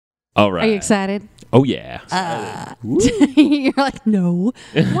All right. Are you excited? Oh, yeah. You're like, no.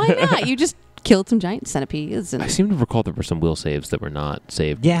 Why not? You just killed some giant centipedes. And I seem to recall there were some will saves that were not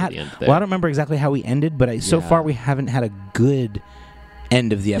saved Yeah. at the end there. Well, I don't remember exactly how we ended, but so Yeah. far we haven't had a good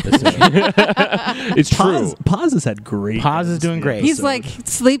end of the episode. It's true. Paz has had great. Paz is ends doing in the great. he's episode. like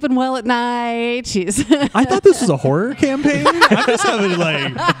sleeping well at night. She's I thought this was a horror campaign. I'm just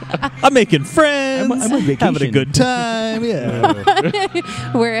having I'm making friends. I'm on vacation. Having a good time.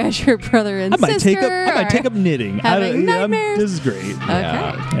 Yeah. whereas your brother and I might sister take up knitting. having nightmares. This is great. Okay.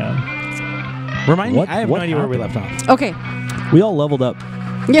 Yeah. Remind What- me, I have what no idea where we happened? left off. Okay. We all leveled up,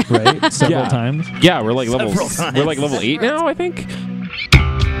 Yeah. right? Several Yeah. times. Yeah, we're like level Several times. we're like level 8 now, I think.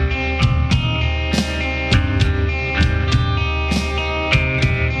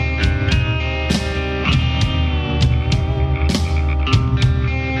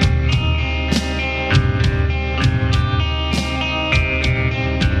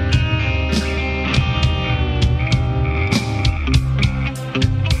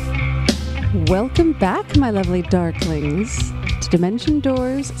 Welcome back, my lovely darklings, to Dimension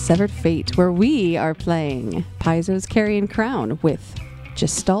Doors Severed Fate, where we are playing Paizo's Carrion Crown with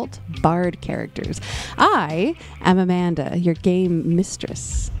Gestalt Bard characters. I am Amanda, your game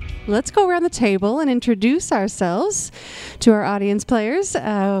mistress. Let's go around the table and introduce ourselves to our audience players,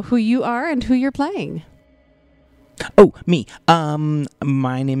 who you are and who you're playing. Oh, me.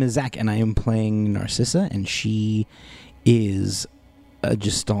 My name is Zach, and I am playing Narcissa, and she is a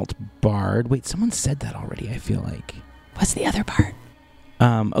Gestalt Bard. Wait, someone said that already, I feel like. What's the other part?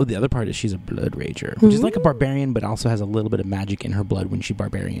 The other part is she's a Blood Rager, which is like a barbarian, but also has a little bit of magic in her blood when she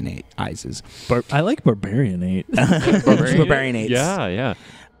barbarianizes. I like Barbarian 8. She barbarianates. Yeah.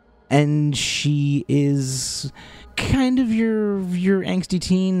 And she is kind of your angsty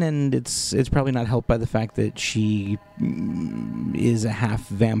teen, and it's probably not helped by the fact that she is a half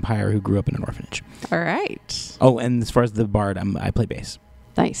vampire who grew up in an orphanage. All right. Oh, and as far as the bard, I play bass.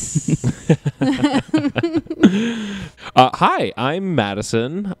 Nice. Hi, I'm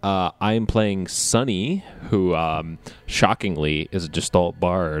Madison. I'm playing Sunny, who shockingly is a Gestalt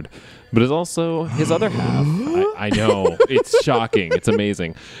Bard, but is also his other half. I know. It's shocking. It's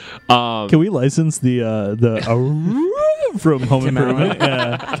amazing. Can we license the from Home Tim Improvement?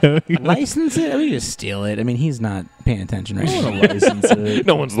 Yeah. License it? I mean, just steal it. I mean, he's not paying attention right I now. want to license it.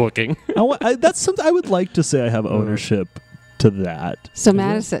 No one's looking. That's something I would like to say. I have ownership to that. So,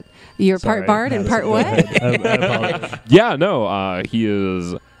 Madison, you're Sorry, part bard and part Madison, what? go ahead. I apologize. Yeah, no. He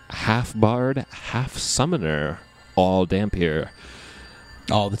is half bard, half summoner, all Dampier,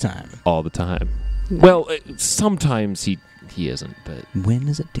 All the time. all the time. Nice. Well, sometimes he isn't, but When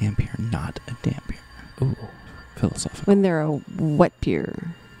is a dampier not a dampier? ooh, philosophical. When they're a wet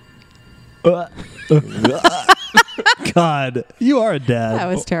peer. God, you are a dad. That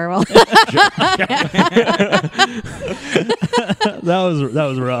was terrible. That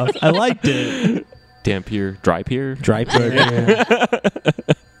was rough. I liked it. Dampier, dry pier. Dry pier.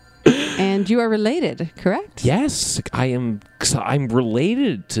 And you are related, correct? Yes, I am. I'm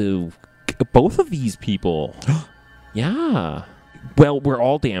related to both of these people. Yeah. Well, we're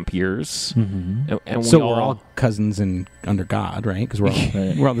all Dampiers, Mm-hmm. and So we we're all cousins and under God, right? Because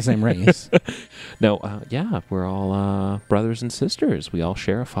we're all the same race. No, yeah, we're all brothers and sisters. We all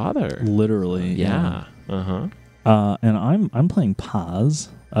share a father. Literally. Yeah. Uh-huh. And I'm playing Paz.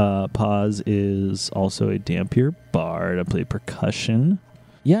 Paz is also a Dampier bard. I play percussion.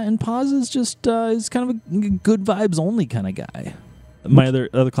 Yeah, and Paz is just is kind of a good vibes only kind of guy. My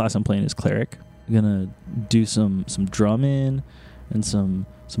other class I'm playing is cleric. I'm gonna do some drumming and some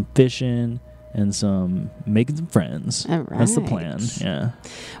fishing and some making some friends. All right. That's the plan. Yeah.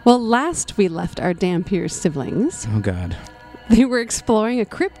 Well, last we left our Dampier siblings, Oh, God. they were exploring a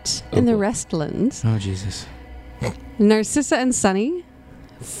crypt in the boy. Restlands. Oh, Jesus. Narcissa and Sunny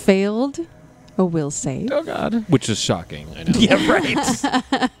failed a will save. Oh God. Which is shocking. I know. Yeah,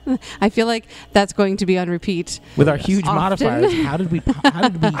 right. I feel like that's going to be on repeat. With our huge Often. modifiers, how did we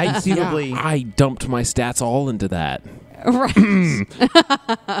conceivably... I dumped my stats all into that. Right.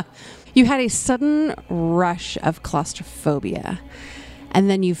 You had a sudden rush of claustrophobia, and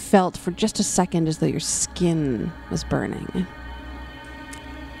then you felt for just a second as though your skin was burning.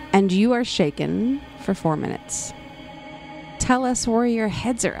 And you are shaken for 4 minutes. Tell us where your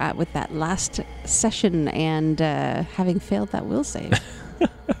heads are at with that last session and having failed that will save.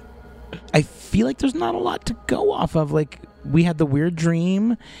 I feel like there's not a lot to go off of. Like, we had the weird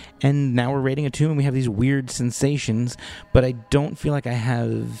dream, and now we're raiding a tomb, and we have these weird sensations, but I don't feel like I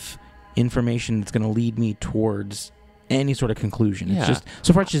have information that's going to lead me towards any sort of conclusion. Yeah. It's just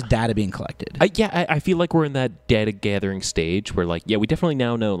so far it's just data being collected. I feel like we're in that data gathering stage where, like, yeah, we definitely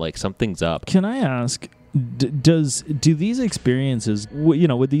now know, like, something's up. Can I ask, do these experiences,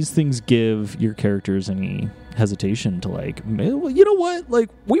 would these things give your characters any hesitation to, like, well, you know what? Like,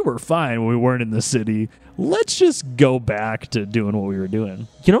 we were fine when we weren't in the city. Let's just go back to doing what we were doing.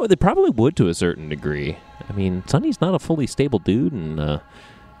 You know, they probably would to a certain degree. I mean, Sonny's not a fully stable dude, and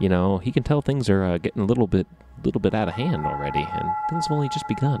he can tell things are getting a little bit out of hand already, and things have only just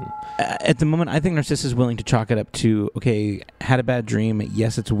begun. At the moment, I think Narcissus is willing to chalk it up to, okay, had a bad dream.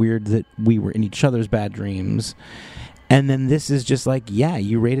 Yes, it's weird that we were in each other's bad dreams. And then this is just like, yeah,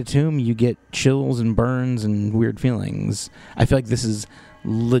 you raid a tomb, you get chills and burns and weird feelings. I feel like this is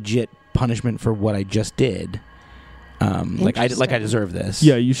legit punishment for what I just did. Like I deserve this.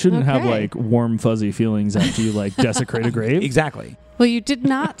 Yeah, you shouldn't have, Okay. like, warm, fuzzy feelings after you, like, desecrate a grave. Exactly. Well, you did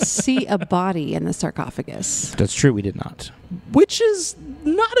not see a body in the sarcophagus. That's true. We did not. Which is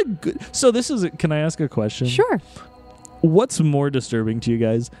not a good... So this is... Can I ask a question? Sure. What's more disturbing to you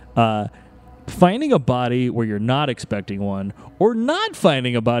guys? Finding a body where you're not expecting one, or not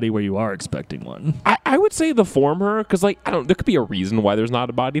finding a body where you are expecting one? I would say the former, because, like, there could be a reason why there's not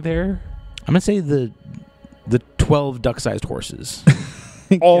a body there. I'm gonna say the 12 duck-sized horses,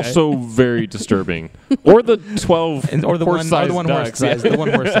 Also very disturbing. Or the 12 or the one horse-sized ducks. the one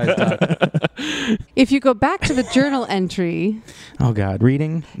horse-sized duck. If you go back to the journal entry Oh God,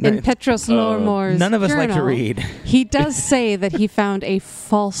 reading. in Petros Lormore's None of us like to journal, read. he does say that he found a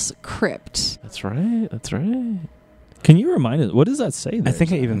false crypt. That's right. Can you remind us? What does that say I there?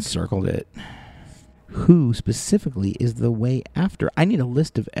 think I even circled it. Who specifically is the way after? I need a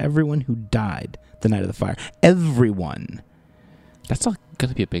list of everyone who died the night of the fire. Everyone. That's going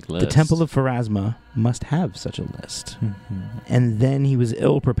to be a big list. The Temple of Pharasma must have such a list. Mm-hmm. And then he was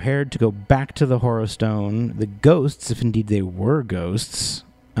ill prepared to go back to the Horror Stone. The ghosts, if indeed they were ghosts,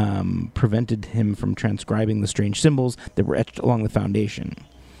 prevented him from transcribing the strange symbols that were etched along the foundation.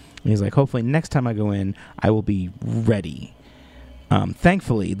 And he's like, hopefully next time I go in, I will be ready.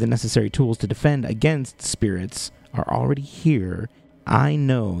 Thankfully, the necessary tools to defend against spirits are already here. I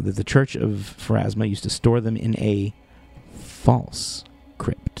know that the Church of Pharasma used to store them in a false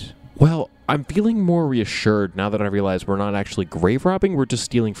crypt. Well, I'm feeling more reassured now that I realize we're not actually grave robbing, we're just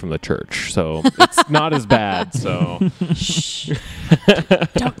stealing from the church. So it's not as bad, so Shh.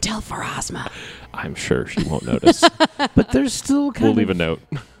 Don't tell Pharasma. I'm sure she won't notice. But there's still We'll leave a note.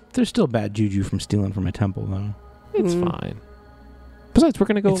 There's still bad juju from stealing from a temple, though. It's fine. Besides, we're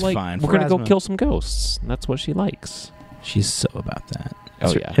gonna go It's fine. we're gonna go Pharasma- kill some ghosts. And that's what she likes. She's so about that. Oh,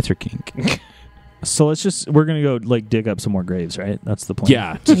 It's her, yeah. it's her kink. So we're going to go, like, dig up some more graves, right? That's the plan.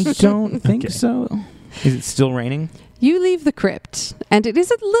 Yeah. I don't think Okay. so. Is it still raining? You leave the crypt, and it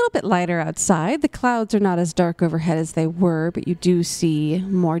is a little bit lighter outside. The clouds are not as dark overhead as they were, but you do see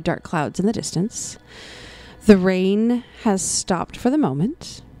more dark clouds in the distance. The rain has stopped for the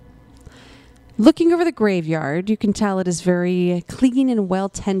moment. Looking over the graveyard, you can tell it is very clean and well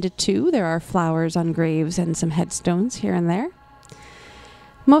tended to. There are flowers on graves and some headstones here and there.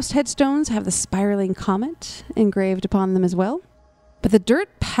 Most headstones have the spiraling comet engraved upon them as well. But the dirt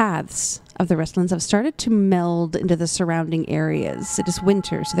paths of the Restlands have started to meld into the surrounding areas. It is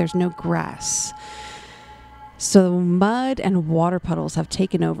winter, so there's no grass. So mud and water puddles have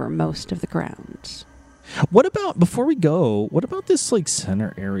taken over most of the ground. What about, before we go, what about this, like,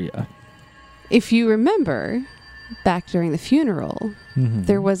 center area? If you remember, back during the funeral, Mm-hmm.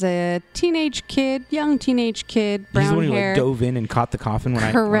 there was a young teenage kid, He's the brown one who hair. like dove in and caught the coffin when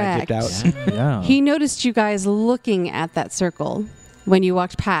I Correct. dipped out. Yeah. He noticed you guys looking at that circle when you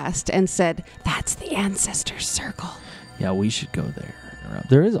walked past and said, "That's the ancestor's circle." Yeah, we should go there.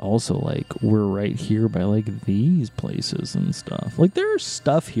 There is also, like, we're right here by, like, these places and stuff. Like, there's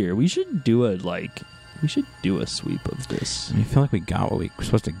stuff here. We should do a sweep of this. I feel like we got what we were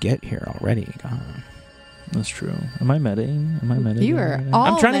supposed to get here already. God. That's true. Am I metaing? You are right now? all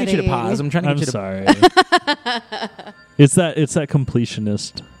I'm trying to get you to meditating. pause. I'm trying to I'm get you to sorry. It's that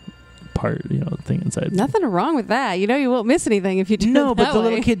completionist part, thing inside. Nothing wrong with that. You know you won't miss anything if you do No, it but that the way.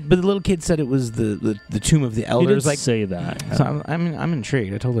 little kid said it was the tomb of the He elders. did Like, say that. so I'm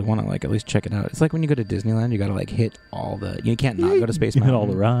intrigued. I totally want to like at least check it out. It's like when you go to Disneyland, you got to like hit all the. You can't not go to Space You hit Mountain.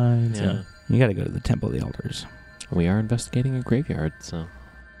 all the rides. Yeah. You got to go to the Temple of the Elders. We are investigating a graveyard, so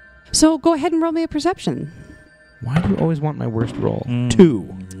So go ahead and roll me a perception. Why do you always want my worst roll? Mm.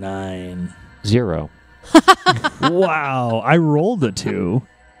 2. 9. 0. Wow, I rolled a 2.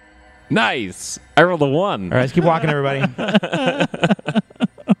 Nice. I rolled a 1. All right, let's keep walking, everybody.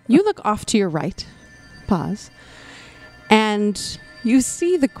 You look off to your right. Pause. And You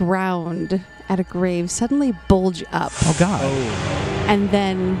see the ground at a grave suddenly bulge up Oh God! and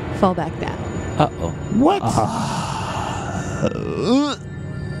then fall back down. Uh-oh. What?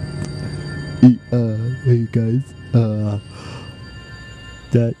 Hey guys,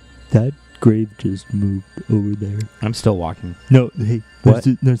 that grave just moved over there. I'm still walking. No, hey, What?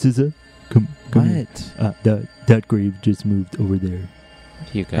 Narcissa, come here. What? That grave just moved over there.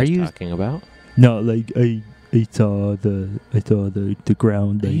 What are you guys Are you- talking about? No, like I saw the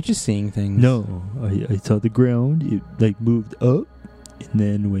ground. Are Like, you just seeing things? no, I saw the ground. It like moved up and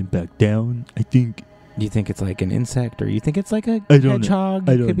then went back down. I think Do you think it's like an insect, or you think it's like a I don't know. hedgehog?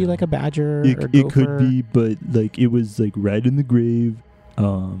 I It don't could be know. like a badger or it could gopher. be, but like it was like right in the grave.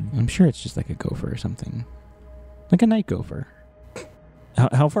 I'm sure it's just like a gopher or something, like a night gopher.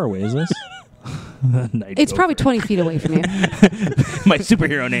 How far away is this? Night It's gopher. probably 20 feet away from you. My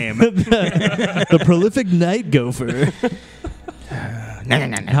superhero name. the prolific night gopher.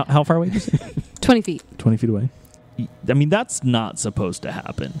 No. How far away is it? 20 feet. 20 feet away. I mean, that's not supposed to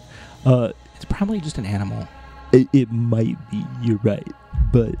happen. It's probably just an animal. It might be. You're right,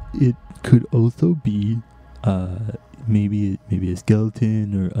 but it could also be maybe a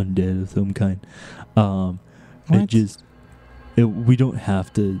skeleton or undead of some kind. What? We don't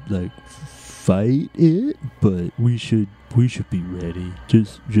have to like fight it, but we should be ready.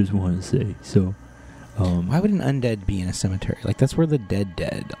 Just want to say so. Why would an undead be in a cemetery? Like, that's where the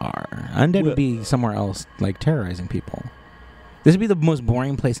dead are. Undead Well- would be somewhere else, like terrorizing people. This would be the most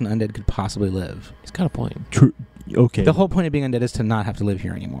boring place an undead could possibly live. He's got a point. True. Okay. The whole point of being undead is to not have to live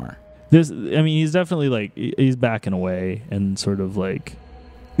here anymore. I mean, he's definitely like he's backing away and sort of like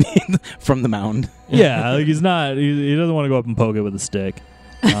From the mound. yeah, like he's not. He doesn't want to go up and poke it with a stick.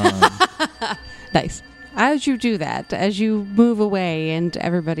 Nice. As you do that, as you move away and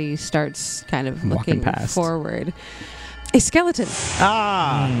everybody starts kind of Walking looking past. forward, a skeleton.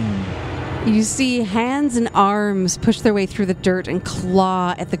 You see hands and arms push their way through the dirt and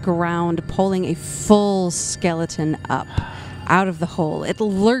claw at the ground, pulling a full skeleton up out of the hole. It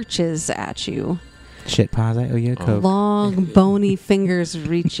lurches at you, Shit, pause. I owe you a Coke. long, bony fingers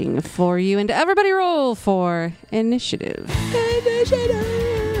reaching for you. And everybody roll for initiative.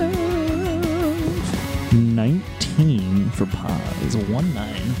 19 for pause.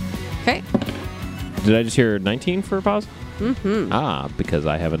 19. Okay. Did I just hear 19 for pause? Mm-hmm. Because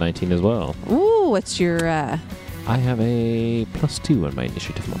I have a 19 as well. Ooh, what's your... I have a +2 on my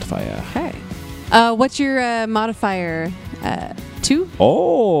initiative modifier. Okay. What's your modifier? 2?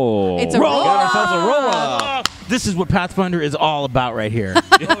 Oh! It's a We roll. got ourselves a roll-up. This is what Pathfinder is all about right here.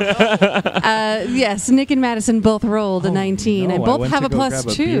 Yes, Nick and Madison both rolled a 19, No, and I both went have to a go grab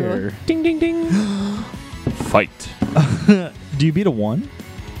 +2. beer. Ding, ding, ding. Fight. Do you beat a 1?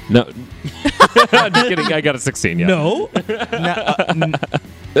 No. I'm just kidding. I got a 16, yeah. No.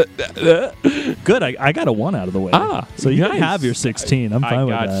 Good. I got a 1 out of the way. Ah, so you nice. can have your 16. I'm fine I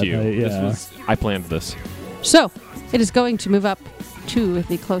with got that. you. I planned this. So, it is going to move up to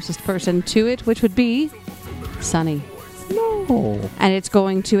the closest person to it, which would be Sunny. No. And it's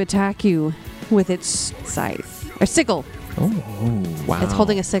going to attack you with its scythe. Or sickle. Oh. Wow. It's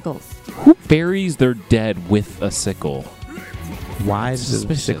holding a sickle. Who buries their dead with a sickle? Wives of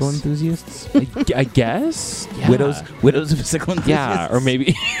Suspicious. sickle enthusiasts? I guess. Yeah. Widows of sickle enthusiasts? Yeah, or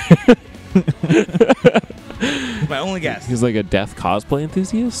maybe My only guess. he's like a death cosplay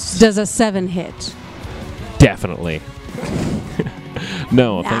enthusiast. Does a 7 hit? Definitely.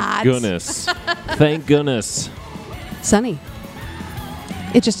 No, Not. thank goodness. Thank goodness. Sunny.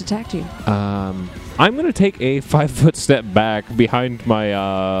 It just attacked you. I'm going to take a 5-foot step back behind my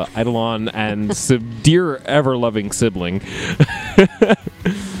Eidolon and dear ever-loving sibling.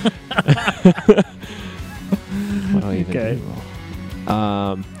 What do I even Okay.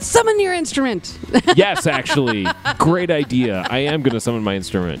 do? Summon your instrument. Yes, actually. Great idea. I am going to summon my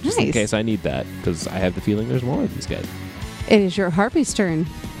instrument just in Nice. case I need that because I have the feeling there's more of these guys. It is your harpy's turn.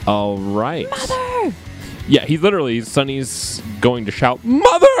 All right. Mother! Yeah, Sunny's going to shout,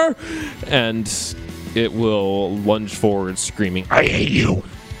 "Mother!" And it will lunge forward screaming, "I hate you!"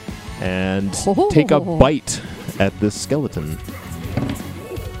 And take a bite at this skeleton.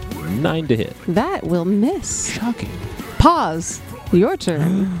 9 to hit. That will miss. Shocking. Pause. Your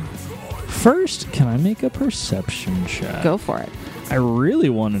turn. First, can I make a perception check? Go for it. I really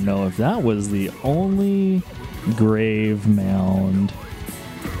want to know if that was the only grave mound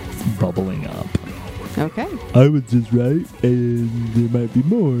bubbling up. Okay. I was just right, and there might be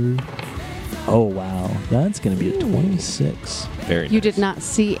more. Oh, wow. That's going to be a 26. Very nice. You did not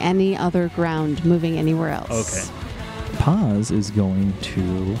see any other ground moving anywhere else. Okay. Paz is going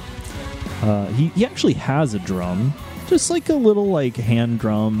to... he actually has a drum, just like a little like hand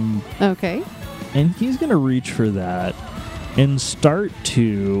drum, Okay. and he's gonna reach for that and start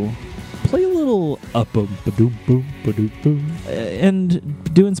to play a little up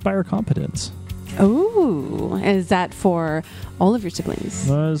and do inspire competence. Ooh. Is that for all of your siblings?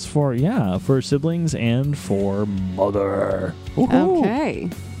 That's for siblings and for mother. Okay.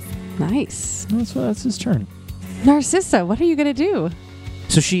 Nice. That's his turn. Narcissa, what are you going to do?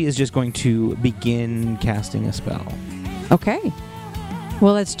 So she is just going to begin casting a spell. Okay.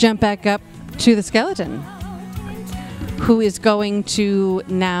 Well, let's jump back up to the skeleton, who is going to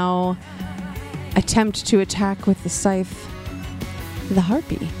now attempt to attack with the scythe the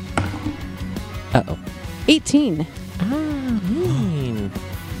harpy. Uh-oh. 18.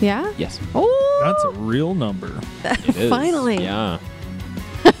 Yeah? Yes. Oh, That's a real number. It is. Finally. Yeah.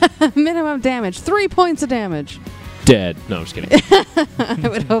 Minimum damage. 3 points of damage. Dead. No, I'm just kidding. I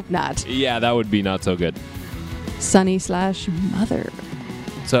would hope not. Yeah, that would be not so good. Sunny/mother.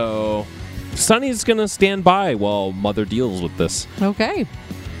 So, Sunny's going to stand by while Mother deals with this. Okay.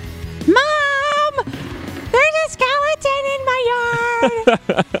 Mom! There's a skeleton in my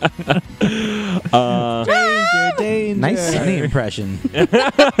yard! Nice Sunny impression. Yeah,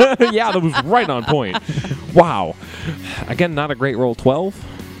 that was right on point. Wow. Again, not a great roll.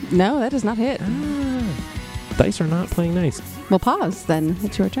 12. No, that does not hit. Dice are not playing nice. We'll pause, then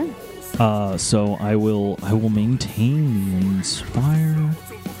it's your turn. So I will maintain the inspire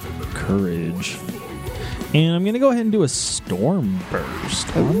courage, and I'm gonna go ahead and do a storm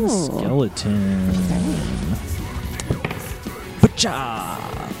burst on the Ooh. skeleton. Bacha!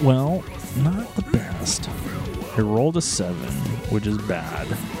 Well, not the best. I rolled a 7, which is bad,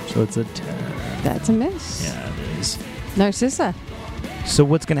 so it's a 10. That's a miss. Yeah, it is. Narcissa. So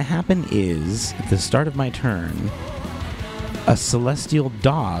what's going to happen is, at the start of my turn, a celestial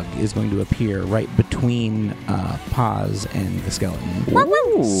dog is going to appear right between Paz and the skeleton.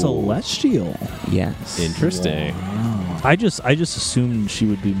 Celestial. Yes. Interesting. Wow. I just assumed she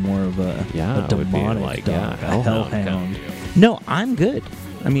would be more of a Yeah, a it would be demonic like, dog, yeah, a hellhound hellhound. No, I'm good.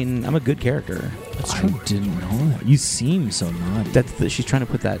 I mean, I'm a good character. That's true. I didn't know that. You seem so naughty. She's trying to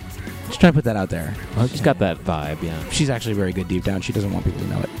put that. She's trying to put that out there. She's got that vibe, yeah. She's actually very good deep down. She doesn't want people to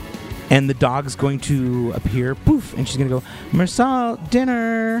know it. And the dog's going to appear, poof, and she's going to go, Marsal,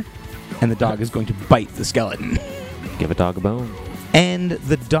 dinner. And the dog is going to bite the skeleton. Give a dog a bone. And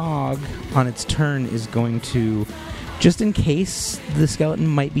the dog, on its turn, is going to, just in case the skeleton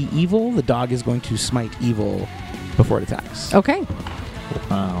might be evil, the dog is going to smite evil before it attacks. Okay.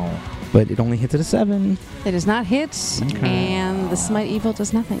 Wow. But it only hits at a 7. It is not hit, and the smite evil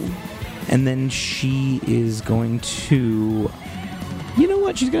does nothing. And then she is going to... You know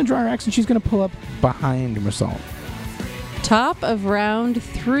what? She's going to draw her axe and she's going to pull up behind Marsal. Top of round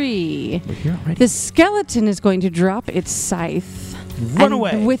 3. We're here already. The skeleton is going to drop its scythe. Run and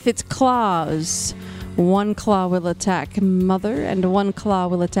away! With its claws. One claw will attack Mother, and one claw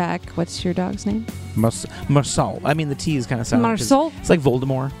will attack... What's your dog's name? Marsal. I mean, the T is kind of silent. 'cause Marsal? It's like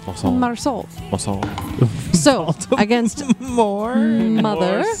Voldemort. Marsal. Muscle. So, against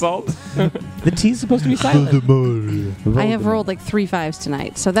Mother, The T is supposed to be silent. I have rolled like 3 5s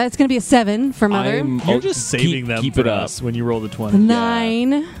tonight. So that's going to be a 7 for Mother. You're just saving them keep for it up. us when you roll the 20.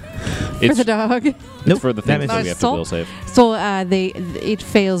 9 for It's the dog. for the things That that we have to Muscle. will save. So it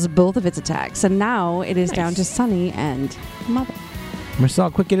fails both of its attacks. And now it is down to Sunny and Mother.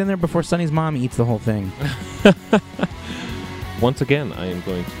 Marsal, quick, get in there before Sunny's mom eats the whole thing. Once again, I am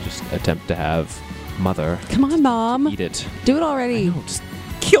going to just attempt to have Mother Come on, Mom. eat it. Do it already. No, just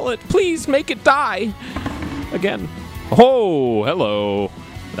kill it. Please make it die. Again. Oh, hello.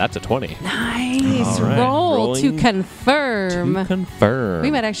 That's a 20. Nice. All right, Roll to rolling confirm. To confirm.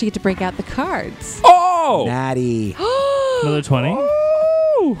 We might actually get to break out the cards. Oh! Natty. Another 20?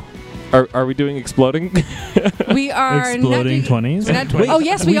 Oh! Are we doing exploding? We are Exploding not 20s? We're not Wait, oh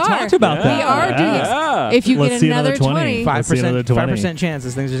yes, we, we are. talked about We that. are doing this. Yeah. If you Let's get see another another 20, 20. Let's see another 20. 5% chance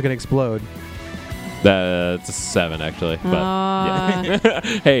this thing's just going to explode. That's a 7, actually. But yeah.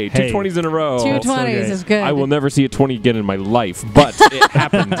 Hey, two Hey. 20s in a row. two so 20s great. is good. I will never see a 20 again in my life, but it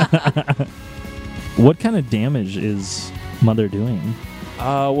happened. What kind of damage is Mother doing?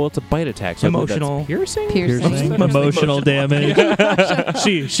 Well, it's a bite attack. So I believe that's Emotional. piercing? Piercing. Emotional damage.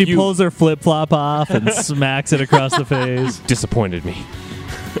 She You- pulls her flip flop off and smacks it across the face. Disappointed me.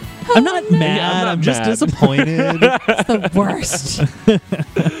 I'm not mad. I'm not I'm just mad. disappointed. It's the worst.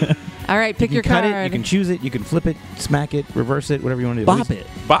 All right, pick You your can cut card. it, you can choose it, you can flip it, smack it, reverse it, whatever you want to do. Bop it.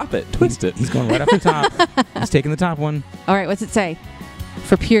 Bop it. Twist it. He's going right off the top. He's taking the top one. All right, what's it say?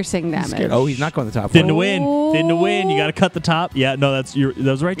 For piercing damage. Oh, he's not going the top Thin to one. win. Thin to win. You got to cut the top. Yeah, no, that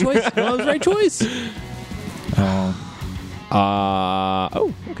was the right choice. No, that was the right choice. Oh.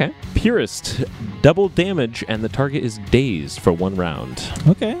 Okay. Purest, double damage, and the target is dazed for 1 round.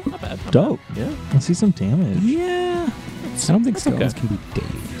 Okay. Not bad. Not Dope. bad. Yeah. I see some damage. Yeah. I don't think skeletons okay. can be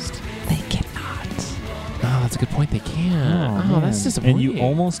dazed. They cannot. Oh, that's a good point. They can't. Oh, man. that's disappointing. And you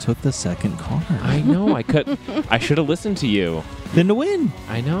almost took the second card. I know. I should have listened to you. Then to win.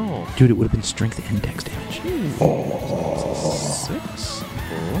 I know. Dude, it would have been strength and dex damage. 6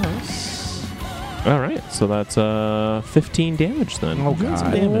 plus. All right. So that's 15 damage then. Oh, Doing some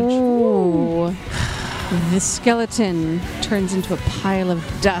God. damage. Oh. The skeleton turns into a pile of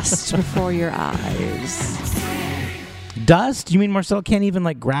dust before your eyes. Dust? You mean Marcel can't even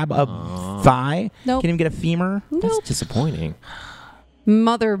like grab a thigh? Nope. Can't even get a femur? That's Nope. disappointing.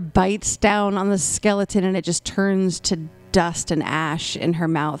 Mother bites down on the skeleton and it just turns to dust and ash in her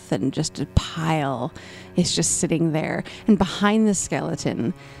mouth, and just a pile is just sitting there. And behind the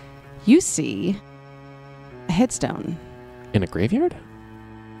skeleton, you see a headstone. In a graveyard?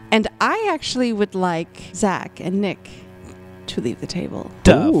 And I actually would like Zach and Nick to leave the table.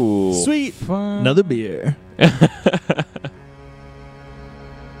 Tough. Ooh. Sweet. Fun. Another beer.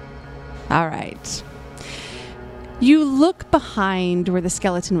 All right. You look behind where the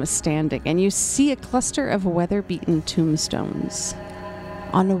skeleton was standing, and you see a cluster of weather-beaten tombstones.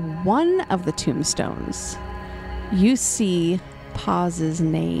 On one of the tombstones, you see Paz's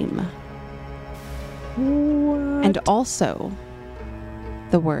name. And also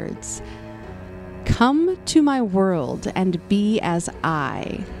the words, "Come to my world and be as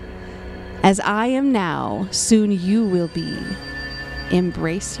I. As I am now, soon you will be.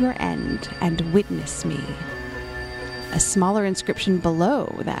 Embrace your end and witness me." A smaller inscription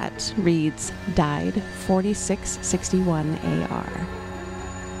below that reads, "Died 4661 AR."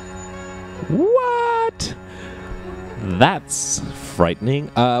 What? That's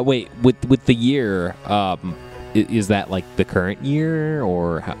frightening. Wait, with the year, is that like the current year,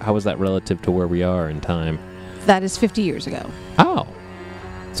 or how is that relative to where we are in time? That is 50 years ago. Oh,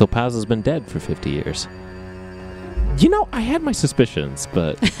 so Paz has been dead for 50 years. You know, I had my suspicions,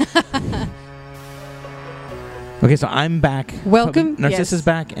 but Okay, so I'm back. Welcome- Narcissa's yes.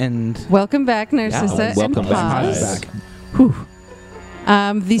 back, and Welcome back, Narcissa Yeah, welcome and back, Paz. guys. back. Whew.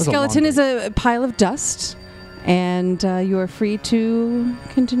 The was a skeleton long is a pile of dust, and you are free to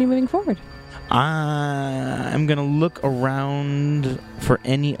continue moving forward. I'm gonna look around for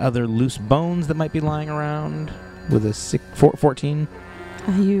any other loose bones that might be lying around with a 14.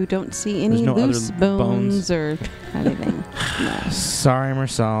 You don't see any There's no loose other bones or anything. No. Sorry,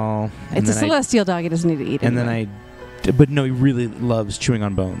 Marcel. It's a celestial dog. It doesn't need to eat And anyway. but no, he really loves chewing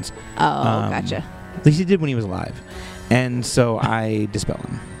on bones. Oh, um, gotcha. At least he did when he was alive. And so I dispel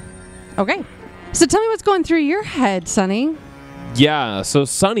him. Okay. So tell me what's going through your head, Sonny. yeah. So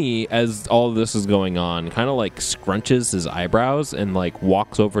Sonny, as all of this is going on, kind of like scrunches his eyebrows and like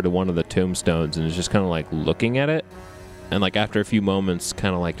walks over to one of the tombstones and is just kind of like looking at it, and like after a few moments,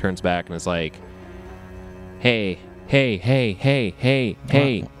 kind of like turns back and is like, "Hey,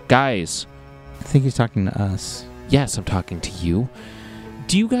 guys." I think he's talking to us. Yes, I'm talking to you.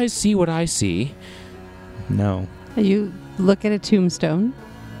 Do you guys see what I see? No. You look at a tombstone,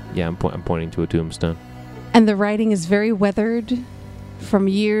 Yeah, I'm pointing to a tombstone. and the writing is very weathered from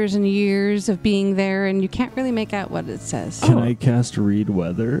years and years of being there, and you can't really make out what it says. Can I cast Read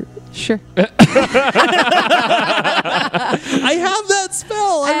Weather? Sure. I have that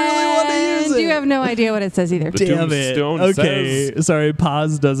spell. I really want to use And it. you have no idea what it says either. The Damn it. tombstone Okay. Sorry,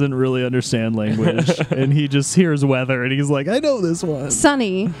 Paz doesn't really understand language, and he just hears weather, and he's like, I know this one.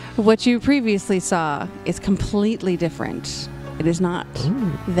 Sonny, what you previously saw is completely different. It is not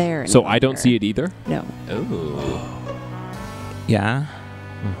there So anymore. I don't see it either? No. Oh. Yeah?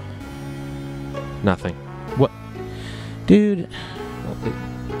 Nothing. Dude.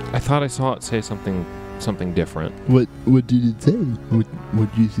 I thought I saw it say something different. What did it say?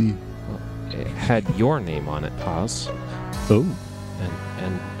 What did you see? It had your name on it, Paz, Oh,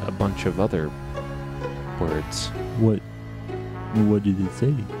 and a bunch of other words. What did it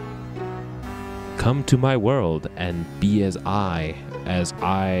say? Come to my world and be as I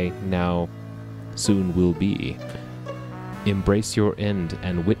now soon will be. Embrace your end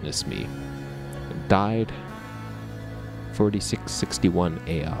and witness me. Died 4661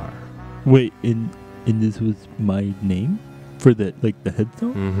 AR. Wait, and this was my name for the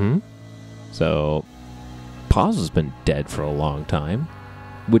headstone? Mm-hmm. So, Paz has been dead for a long time,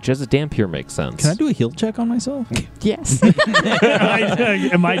 which as a Dampier makes sense. can I do a heal check on myself? Yes.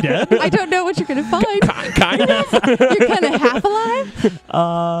 Am I dead? I don't know what you're going to find. Kind of. You're kind of half alive?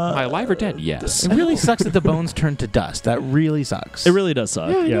 Am I alive or dead? Yes. It really sucks that the bones turned to dust. That really sucks. It really does suck.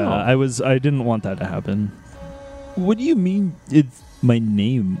 Yeah, I know. I didn't want that to happen. What do you mean? It's my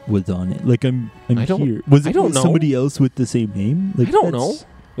name was on it. Like I'm I don't- here. Was I it don't know. somebody else with the same name? Like I don't know.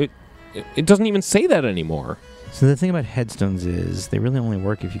 that's- It doesn't even say that anymore. So the thing about headstones is they really only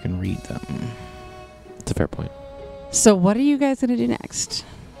work if you can read them. It's a fair point. So what are you guys going to do next?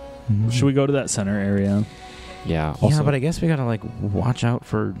 Should we go to that center area? Yeah. Yeah, Also, but I guess we gotta like watch out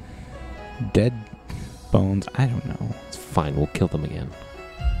for dead bones. I don't know. it's fine. We'll kill them again.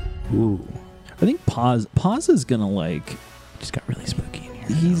 Ooh, I think Paz is gonna like. just got really spooky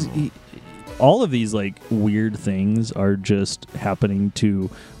in here. All of these like weird things are just happening to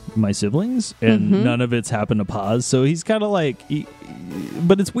my siblings, and Mhm. none of it's happened to Paz. So he's kind of like,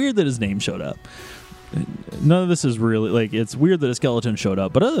 but it's weird that his name showed up. None of this is really like. It's weird that a skeleton showed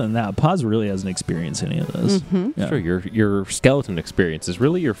up, but other than that, Paz really hasn't experienced any of this. Mm-hmm. Yeah. Sure, your skeleton experience is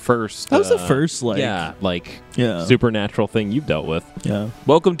really your first. That was the first like yeah. supernatural thing you've dealt with. Yeah.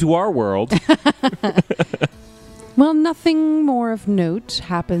 Welcome to our world. Well, nothing more of note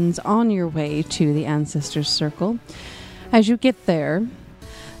happens on your way to the Ancestors Circle. As you get there,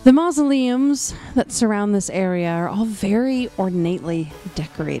 the mausoleums that surround this area are all very ornately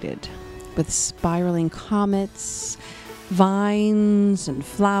decorated with spiraling comets, vines and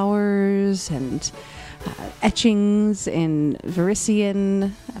flowers and etchings in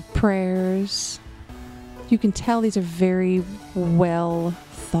Verisian prayers. You can tell these are very well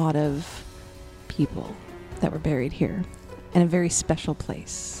thought of people that were buried here in a very special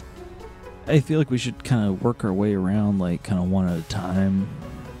place. I feel like we should kind of work our way around, like kind of one at a time.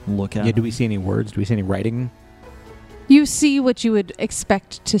 Look at. Yeah, do we see any words? Do we see any writing? You see what you would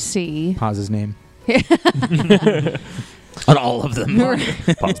expect to see. Paz's name. On all of them.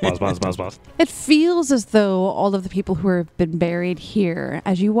 Pause. It feels as though all of the people who have been buried here,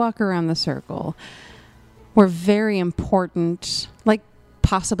 as you walk around the circle, were very important, like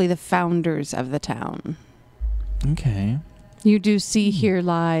possibly the founders of the town. Okay. You do see here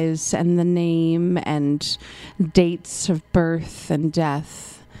lies and the name and dates of birth and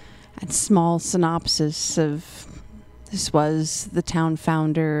death and small synopsis of this was the town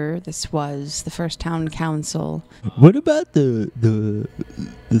founder, this was the first town council. What about the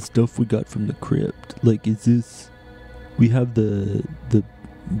stuff we got from the crypt? Like, is this? We have the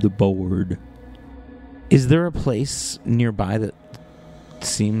board. Is there a place nearby that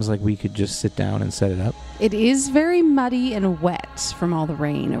seems like we could just sit down and set it up? It is very muddy and wet from all the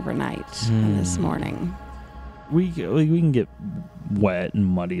rain overnight and this morning. We can get wet and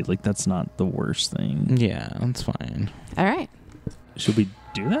muddy. Like that's not the worst thing. Yeah, that's fine. All right. Should we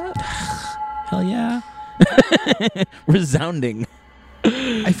do that? Hell yeah. Resounding.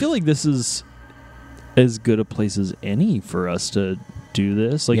 I feel like this is as good a place as any for us to do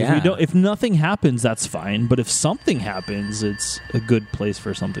this. Like Yeah. if nothing happens, that's fine. But if something happens, it's a good place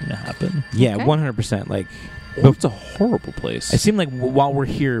for something to happen. Yeah, Okay. 100%. Like, It's a horrible place. it seemed like while we're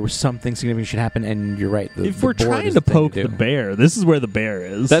here, something significant should happen, and you're right. If we're trying to poke the bear, this is where the bear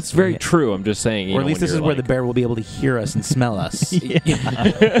is. That's very Yeah. true. I'm just saying. Or at least this is where the bear will be able to hear us and smell us.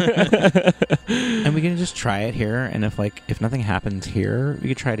 And we can just try it here, and if nothing happens here, we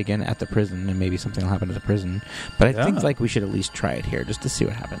could try it again at the prison, and maybe something will happen at the prison. But I think Yeah. like we should at least try it here just to see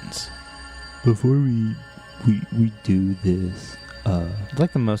what happens. Before we do this, It's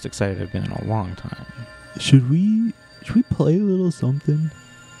like the most excited I've been in a long time. should we play a little something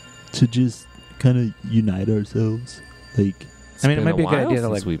to just kind of unite ourselves? Like, I mean, it might be a good idea to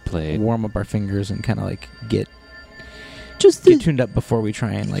like we played. warm up our fingers and kind of like get just to, tuned up before we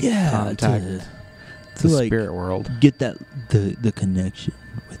try and like contact to the like spirit world. get that the connection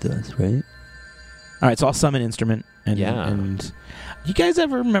with us, right? All right, so I'll summon instrument. And, Yeah. And you guys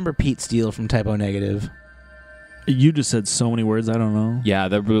ever remember Pete Steele from Typo Negative? You just said so many words. I don't know. Yeah,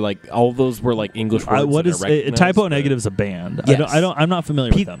 there were like all those were like English words. What that is I recognized, Typo but- Negative's a band? Yes. I'm not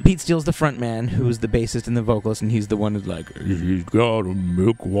familiar with them. Pete Steele's the front man, who's the bassist and the vocalist, and he's the one who's like, he's got a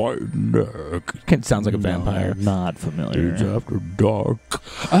milk white neck. Kind of sounds like a vampire. No, not familiar. It's after dark.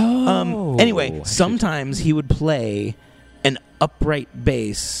 Oh. Anyway, sometimes he would play an upright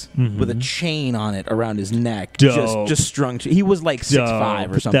bass Mhm. with a chain on it around his neck, Dope. just strung. He was like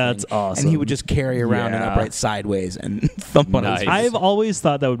 6'5" or something. That's awesome. And he would just carry around an Yeah. upright sideways and thump on his Nice. face. I've always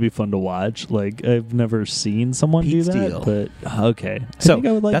thought that would be fun to watch. Like I've never seen someone Pete do that, Steele. but okay. I So think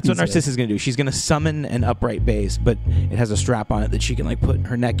I would like that's what these guys. Narcissus is going to do. She's going to summon an upright bass, but it has a strap on it that she can like put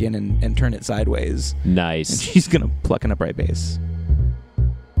her neck in and turn it sideways. And Nice. she's going to pluck an upright bass.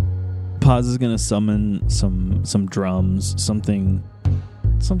 Paz is gonna summon some drums, something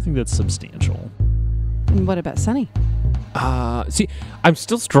that's substantial. And what about Sunny? See, I'm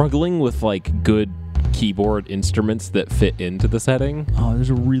still struggling with like good keyboard instruments that fit into the setting. Oh, there's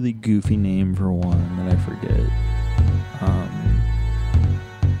a really goofy name for one that I forget.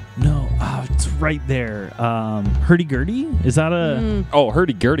 No, it's right there. Hurdy-gurdy? Is that a... Oh,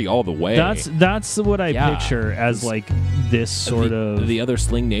 hurdy-gurdy all the way. That's what I Yeah. picture as like this sort of... The other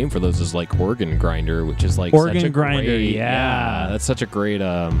sling name for those is like organ grinder, which is like Organ such a grinder, great, yeah. That's such a great.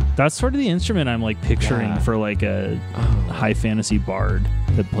 That's sort of the instrument I'm like picturing Yeah. for like a high fantasy bard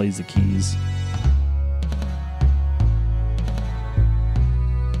that plays the keys.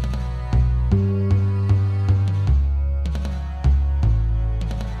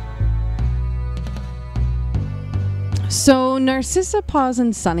 So Narcissa, Paz,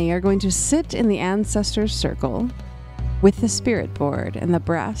 and Sunny are going to sit in the Ancestors Circle with the spirit board and the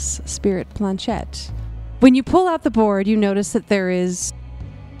brass spirit planchette. When you pull out the board, you notice that there is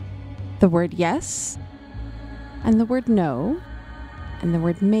the word yes and the word no and the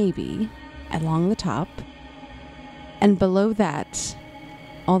word maybe along the top. And below that,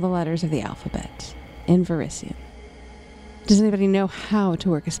 all the letters of the alphabet in Verisian. Does anybody know how to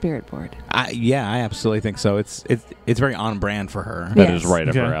work a spirit board? Yeah, I absolutely think so. It's very on brand for her. That Yes. is right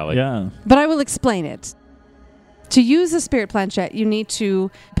up her alley. Yeah. But I will explain it. To use the spirit planchette, you need to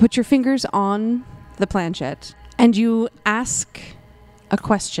put your fingers on the planchette and you ask a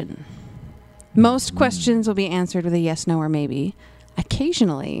question. Most questions will be answered with a yes, no, or maybe.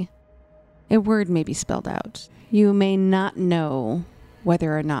 Occasionally, a word may be spelled out. You may not know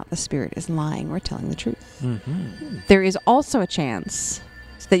whether or not the spirit is lying or telling the truth. Mm-hmm. There is also a chance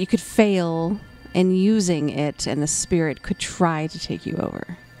that you could fail in using it and the spirit could try to take you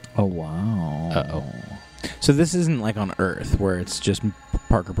over. Oh, wow. Uh-oh. So this isn't like on Earth where it's just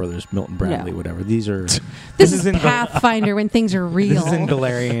Parker Brothers, Milton Bradley, No. whatever. These are This is in Pathfinder when things are real. This is in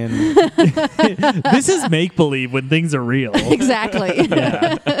Galarian. This is make-believe when things are real. Exactly.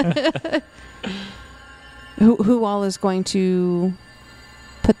 Yeah. Who all is going to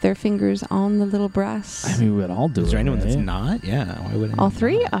put their fingers on the little brass? I mean, we would all do it. Is there anyone that's right? not? Yeah. Why would All anyone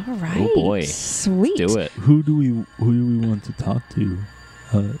three? not? All right. Oh boy. Sweet. Do it. Who do we want to talk to?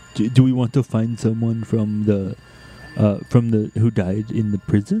 Do we want to find someone from the who died in the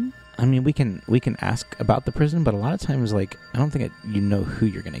prison? I mean, we can ask about the prison, but a lot of times, like, I don't think you know who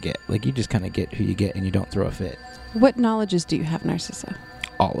you're gonna get. Like, you just kind of get who you get, and you don't throw a fit. What knowledges do you have, Narcissa?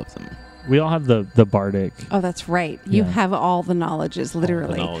 All of them. We all have the bardic, Oh, that's right. You Yeah. have all the knowledges,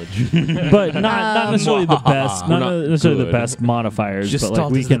 literally. Knowledge. but not necessarily the best. We're Not not necessarily good. the best modifiers, Just but like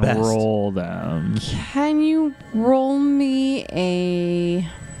Stalt we is the can best. roll them. Can you roll me a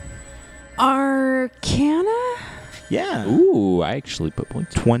Arcana? Yeah. Ooh, I actually put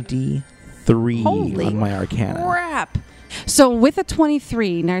points. 23 Holy on my Arcana. Crap. So with a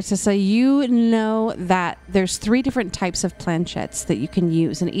 23, Narcissa, you know that there's 3 different types of planchettes that you can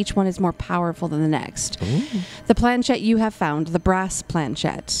use, and each one is more powerful than the next. The planchette you have found, the brass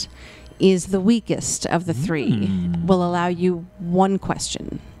planchette, is the weakest of the 3. Will allow you 1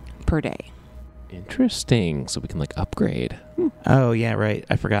 question per day. Interesting. So we can like upgrade. Oh, yeah, right.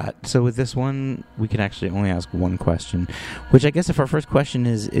 I forgot. So with this one, we can actually only ask 1 question, which I guess if our first question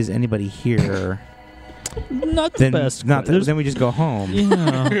is anybody here, Not the then best. then we just go home.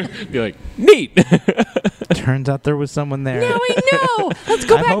 Yeah. Be like, neat. Turns out there was someone there. Now I know. Let's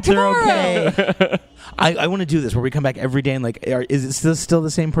go I back hope tomorrow. they're okay. I want to do this where we come back every day and like, is it still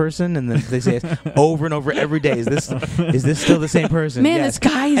the same person? And then they say it over and over every day. Is this still the same person? Man, Yes.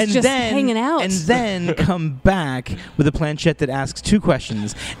 this guy is And just then- hanging out. And then come back with a planchette that asks 2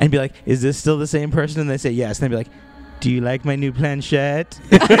 questions and be like, is this still the same person? And they say yes. And they'd be like, do you like my new planchette?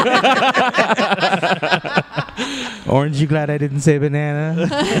 Orange, you glad I didn't say banana?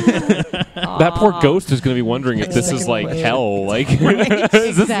 That poor ghost is going to be wondering if this is like hell. Like, is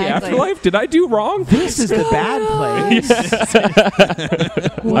this the Exactly. afterlife? Did I do wrong? This is the bad place.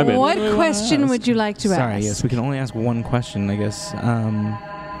 I'm in. What question would you like to Sorry, ask? yes, we can only ask 1 question, I guess.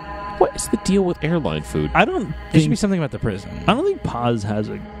 What is the deal with airline food? I don't There should be think something about the prison. I don't think Paz has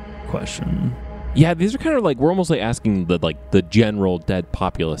a question. Yeah, these are kind of like we're almost like asking the general dead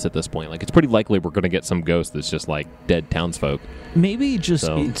populace at this point. Like it's pretty likely we're going to get some ghost that's just like dead townsfolk. Maybe just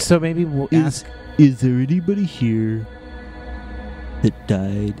So- So maybe we'll ask. Is there anybody here that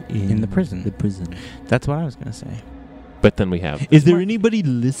died in In the prison. The prison. That's what I was going to say. But then we have Is there anybody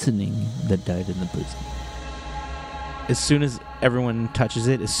listening that died in the prison? As soon as everyone touches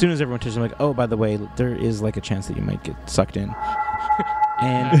it, I'm like, oh, by the way, there is like a chance that you might get sucked in.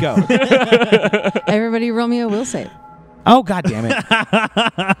 And go. Everybody roll me a will save. Oh, God damn it.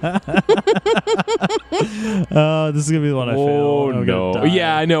 this is gonna be the one I fail. oh I'm gonna no! die.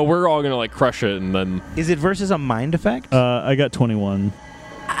 Yeah, I know. We're all gonna like crush it, and then Is it versus a mind effect? I got 21.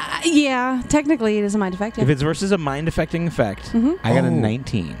 Yeah, technically it is a mind effect. Yeah. If it's versus a mind affecting effect, Mhm. I got a Oh.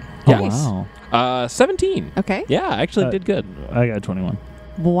 19. Oh, Yes. wow. 17. Okay. Yeah, I actually Uh, did good. I got 21.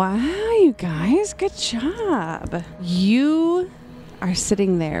 Wow, you guys, good job. You are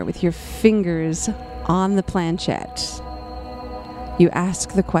sitting there with your fingers on the planchette. You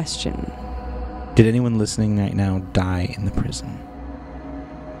ask the question. Did anyone listening right now die in the prison?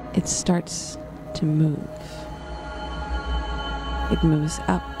 It starts to move. It moves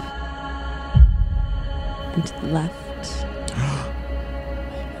up and to the left.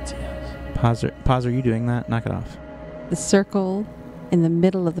 Pause, are you doing that? Knock it off. The circle in the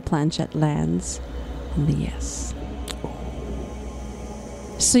middle of the planchette lands in the yes.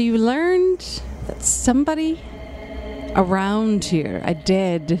 So you learned that somebody around here, a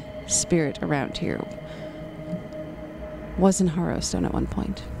dead spirit around here, was in Harrowstone at one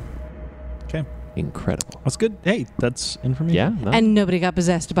point. Incredible. That's good. Hey, that's information. Yeah. no. And nobody got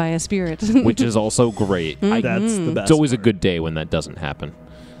possessed by a spirit. Which is also great. That's the best. It's always a part. good day when that doesn't happen.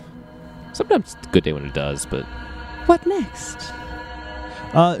 Sometimes it's a good day when it does, but What next?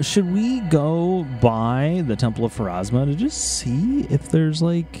 Should we go by the Temple of Pharasma to just see if there's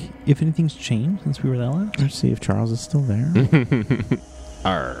if anything's changed since we were there last? Let's see if Charles is still there.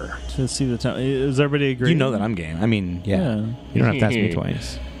 Arr. To see the temple. Is everybody agree? You know that I'm game. I mean, yeah. You don't have to ask me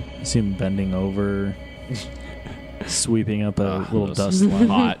twice. See him bending over, sweeping up a little those dust line.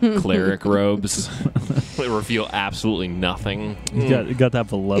 hot cleric robes. They reveal absolutely nothing. He's got that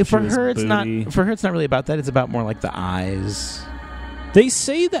voluptuous For her, it's booty. not. For her, it's not really about that. It's about more like the eyes, They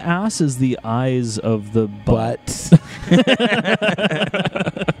say the ass is the eyes of the butt.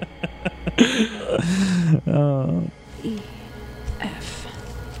 F,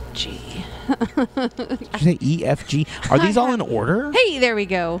 G. Did you say E, F, G? Are these all in order? Hey, there we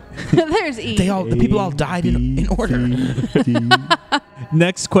go. There's E. The people all died in order.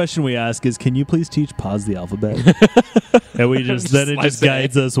 Next question we ask is, can you please teach Paz the alphabet? And we just then it just Slice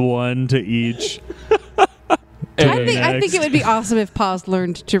guides us one to each. I think it would be awesome if Paws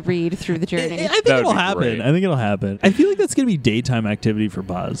learned to read through the journey. I think That would it'll be happen. great. I think it'll happen. I feel like that's gonna be daytime activity for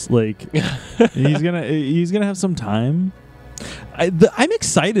Paz. Like he's gonna have some time. I'm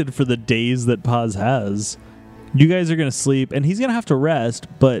excited for the days that Paz has. You guys are gonna sleep, and he's gonna have to rest.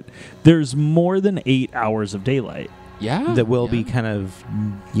 But there's more than 8 hours of daylight. Yeah. That will be kind of,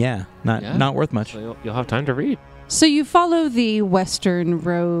 not worth much. So you'll have time to read. So you follow the western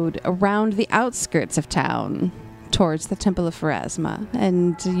road around the outskirts of town towards the Temple of Pharasma,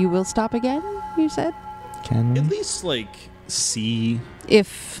 and you will stop again, you said? Can At we? least see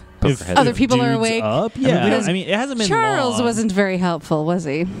If Poke ahead. other people are dudes awake. Up. Yeah, Because I mean it hasn't been Charles long. wasn't very helpful, was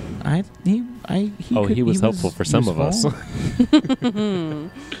he? He was helpful for some of us.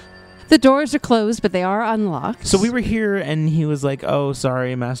 The doors are closed, but they are unlocked. So we were here, and he was like, "Oh,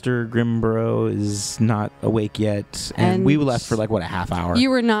 sorry, Master Grimbro is not awake yet," and we And left for a half hour. You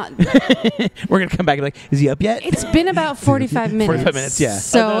were not. We're gonna come back and is he up yet? It's been about 45 minutes. 45 minutes, yeah.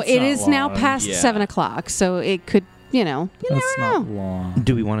 So That's it not is now long. past Yeah. 7 o'clock. So it could, you never That's not know. long.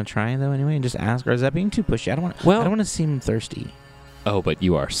 Do we want to try though anyway and just ask, or is that being too pushy? I don't want. Well- I don't want to seem thirsty. Oh, but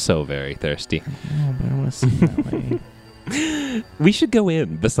you are so very thirsty. No, but I don't want to seem that way. We should go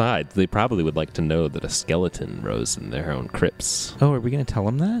in. Besides, they probably would like to know that a skeleton rose in their own crypts. Oh, are we gonna tell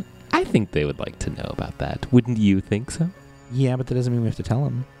him that? I think they would like to know about that. Wouldn't you think so? Yeah, but that doesn't mean we have to tell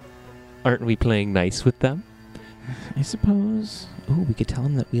him. Aren't we playing nice with them? I suppose. Oh, we could tell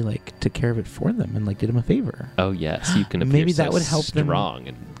him that we took care of it for them and did him a favor. Oh, yes. You can appear Maybe so that would help them- strong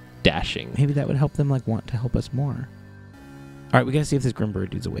and dashing. Maybe that would help them want to help us more. All right, we gotta see if this Grimbird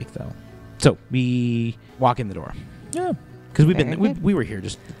dude's awake though. So we walk in the door. Yeah. Because Very good. we were here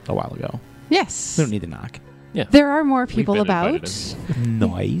just a while ago. Yes. We don't need to knock. There are more people been about. invited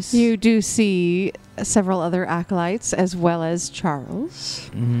Nice. You do see several other acolytes as well as Charles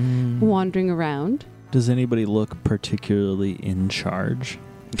wandering around. Does anybody look particularly in charge?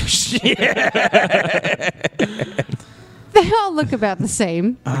 They all look about the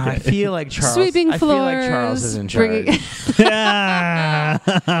same. I feel like Charles. Sweeping I floors. feel like Charles is in charge. bringing- God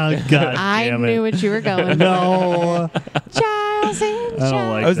I damn knew it. what you were going. No, Charles in I don't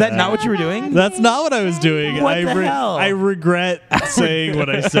like Oh, is that that. not what you were doing? That's not what I was doing. What the hell? I regret saying what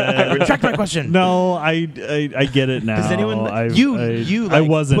I I said. retract my question. No, I get it now. Does anyone? I I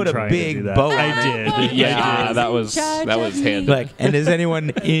wasn't put a trying to big do that. bow. I on it. did. Yeah, I that did. was handy. And is anyone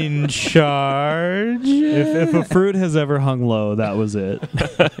in charge? If a fruit has ever hung low, that was it.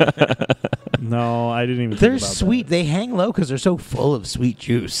 No, I didn't even. They're think about sweet. They hang low because they're so full of sweet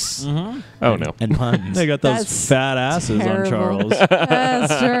juice Oh, no. and puns. That. They got those That's fat asses terrible. on Charles.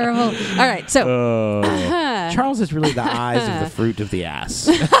 That's terrible. All right, so Oh. Charles is really the eyes of the fruit of the ass.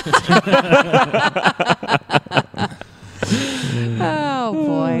 Oh,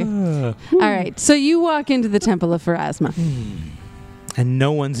 boy. All right. So you walk into the Temple of Pharasma. And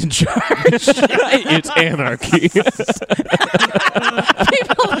no one's in charge. It's anarchy. People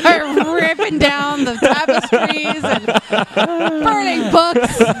are ripping down the tapestries and burning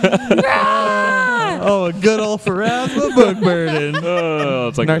books. Ah! Oh, a good old Pharasma book burden. Oh,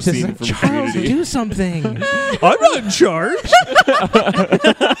 it's like a Narcissus, scene from Charles, Community. do something. I'm not in charge. I'm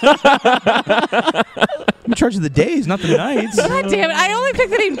in charge of the days, not the nights. God damn it. I only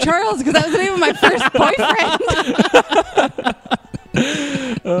picked the name Charles because that was the name of my first boyfriend.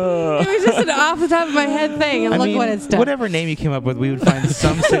 It was just an off the top of my head thing, and look what it's done. Whatever name you came up with, we would find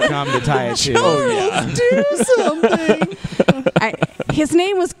some sitcom to tie it to. Charles, do something. His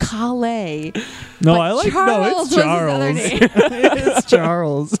name was Calais. No, but I like Charles no. It's was his other Charles. name. It's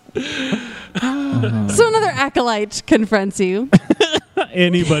Charles. So another acolyte confronts you.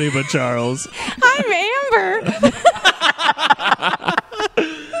 Anybody but Charles. I'm Amber.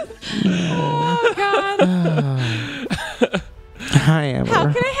 Oh God! Hi, Amber.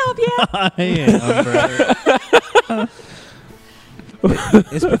 How can I help you? I am.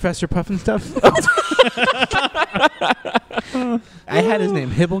 Is Professor Puffin stuff? I had his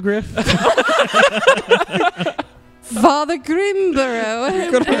name Hippogriff. Father Grimborough.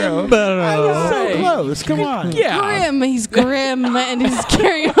 So close. Come on. Yeah. Grim. He's grim, and he's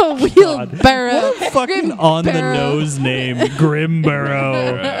carrying a wheelbarrow. What a fucking on the nose name,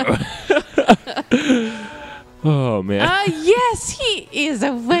 Grimborough. Oh, man. Yes, he is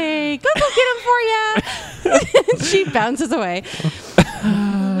awake. I'll go get him for you. She bounces away.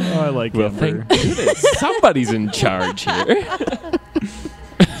 Oh, I like Well, Amber. thank goodness. Somebody's in charge here.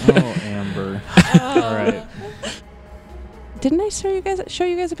 Oh, Amber. All right. Didn't I show you guys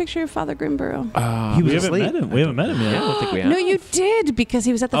a picture of Father Grimborough? He was We haven't asleep. met him. We haven't met him I yet. don't think we have. No, you did because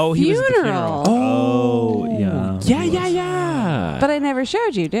he was at the Oh, he was funeral. at the funeral. Oh, yeah. Yeah. But I never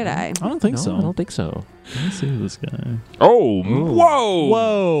showed you, did I? I don't think No, so. I don't think so. Let me see this guy. Oh, whoa. Whoa,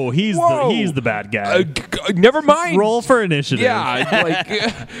 Whoa. he's the bad guy. Never mind. Roll for initiative. Yeah,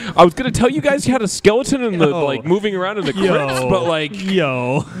 like I was gonna tell you guys you had a skeleton in the Yo. like moving around in the crypts, Yo, but like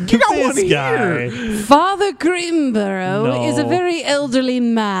yo, you got this one guy. here. Father Grimborough No. is a very elderly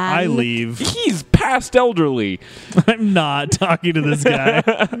man. I leave. He's past elderly. I'm not talking to this guy.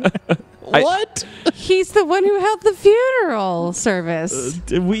 What? He's the one who held the funeral service.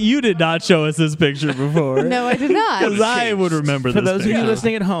 You did not show us this picture before. No, I did not. Because I would remember For this those of you picture.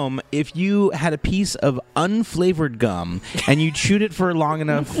 listening at home, if you had a piece of unflavored gum and you chewed it for long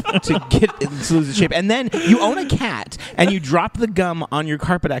enough to get it to lose its shape, and then you own a cat and you drop the gum on your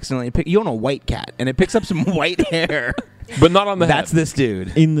carpet accidentally, you own a white cat and it picks up some white hair. But not on the That's head. this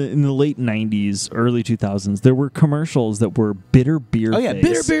dude. In the late 90s, early 2000s, there were commercials that were bitter beer Oh yeah, face.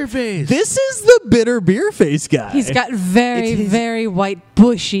 bitter beer face. This is the bitter beer face guy. He's got very, It's his- very white,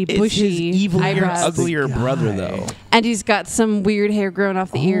 bushy It's his evil, eyebrows. uglier Guy. brother, though. And he's got some weird hair growing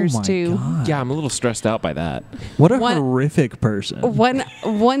off the ears, my too. God. Yeah, I'm a little stressed out by that. What a One- horrific person. One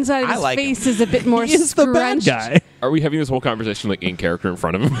side of I his like face is a bit more He is the bad scrunched. guy. Are we having this whole conversation like in character in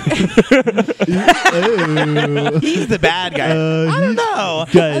front of him? He's the bad guy. I don't know.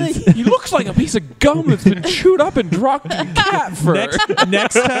 Guys, He looks like a piece of gum that's been chewed up and dropped in cat fur.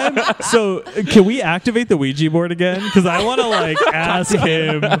 next time, so can we activate the Ouija board again? Because I want to like ask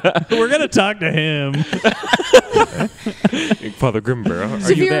him. We're gonna talk to him. Father Grimborough, So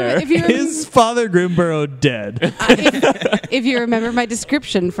are you there? Is Father Grimborough dead? if you remember my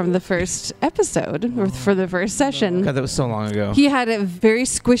description from the first episode, or for the first session, God, that was so long ago. he had a very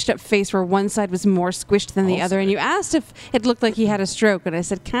squished up face where one side was more squished than the other. And you asked if it looked like he had a stroke. And I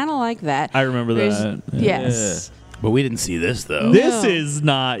said, kind of like that. I remember There's- that. Yes. But we didn't see this, though. This No. is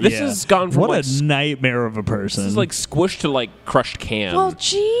not. This yeah. has gone from, what like, a nightmare of a person. This is like squished to like crushed can. Well,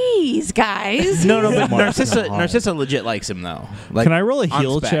 geez, guys. No, but my Narcissa, God. Narcissa legit likes him, though. Like, Can I roll a on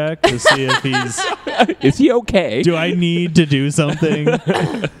heal spec. check to see if he's? Is he okay? Do I need to do something?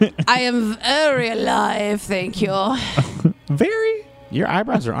 I am very alive, thank you. Very. Your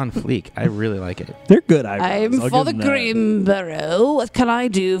eyebrows are on fleek. I really like it. They're good eyebrows. I'm I'll Father give them that. Grimborough. What can I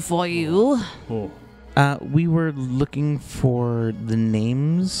do for you? We were looking for the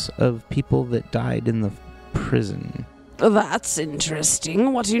names of people that died in the prison. That's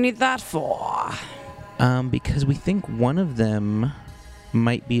interesting. What do you need that for? Because we think one of them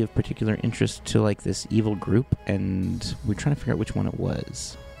might be of particular interest to like this evil group, and we're trying to figure out which one it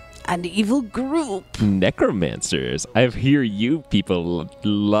was. An evil group. Necromancers. I hear you people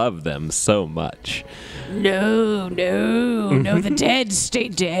love them so much. No, the dead stay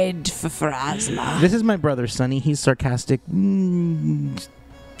dead for Pharasma. This is my brother, Sonny. He's sarcastic. End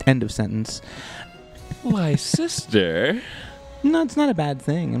of sentence. My sister. No, it's not a bad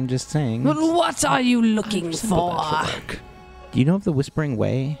thing. I'm just saying. Well, what are you looking Simple for? bachelor work. Do you know of the Whispering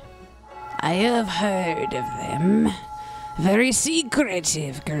Way? I have heard of them. Very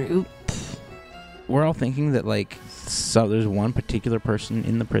secretive group. We're all thinking that, like, so there's one particular person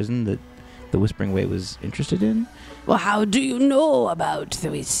in the prison that the Whispering Way was interested in. Well, how do you know about the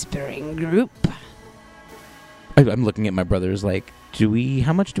Whispering Group? I'm looking at my brothers like,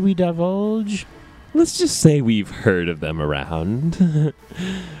 how much do we divulge? Let's just say we've heard of them around.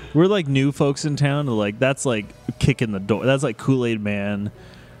 We're like new folks in town. Like that's like kicking the door. That's like Kool-Aid Man.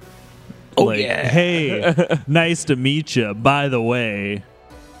 Oh, like, yeah. Hey, nice to meet you. By the way.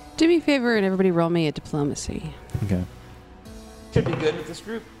 Do me a favor and everybody roll me a diplomacy. Okay. Should be good with this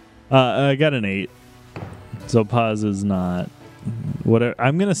group. I got an 8. So pause is not. Whatever.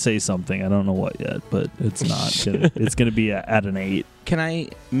 I'm gonna say something. I don't know what yet, but it's not. It's gonna be at an 8. Can I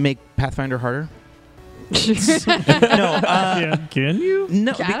make Pathfinder harder? Can you?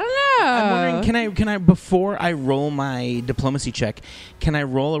 No. I don't know. I'm wondering, can I before I roll my diplomacy check, can I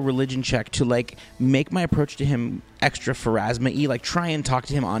roll a religion check to like make my approach to him extra Pharasma-y, like try and talk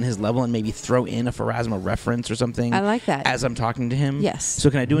to him on his level and maybe throw in a Pharasma reference or something I like that. as I'm talking to him? Yes. So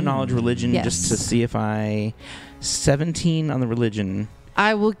can I do a knowledge religion Yes. just to see if 17 on the religion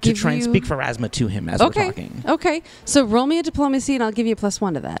I will to give try and you... speak Pharasma to him as we're talking? Okay. So roll me a diplomacy and I'll give you a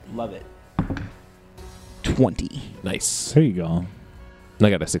 +1 to that. Love it. 20. Nice. There you go. I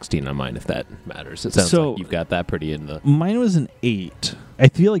got a 16 on mine, if that matters. It sounds So- like you've got that pretty in the... Mine was an 8. I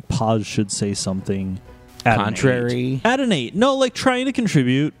feel like pause should say something at Contrary. An 8. At an 8. No, like trying to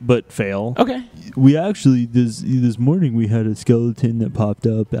contribute but fail. Okay. We actually this morning we had a skeleton that popped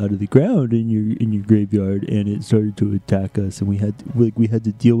up out of the ground in your graveyard, and it started to attack us, and we had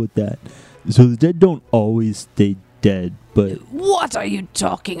to deal with that. So the dead don't always stay dead, but What are you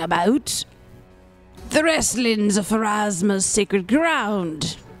talking about? The wrestling's of Pharasma's sacred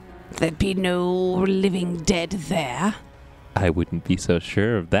ground. There'd be no living dead there. I wouldn't be so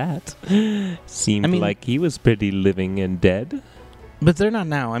sure of that. Seemed I mean- like he was pretty living and dead. But they're not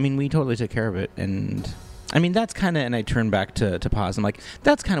now. I mean, we totally took care of it, and I mean that's kind of. And I turn back to pause. I'm like,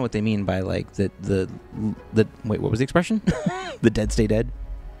 that's kind of what they mean by like the wait, what was the expression? The dead stay dead.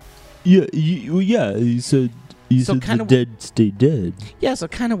 yeah, you said So the kinda- dead stay dead. Yeah, so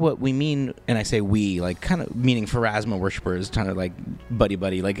kind of what we mean, and I say we, like kind of meaning Pharasma worshippers, kind of like buddy,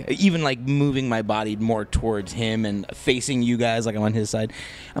 like even like moving my body more towards him and facing you guys, like I'm on his side.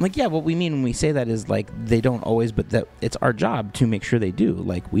 I'm like, yeah, what we mean when we say that is like they don't always, but that it's our job to make sure they do,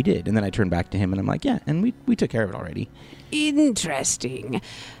 like we did. And then I turn back to him and I'm like, yeah, and we took care of it already. Interesting.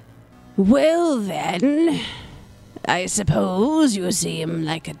 Well then, I suppose you seem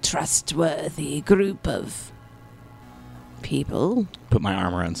like a trustworthy group of people. Put my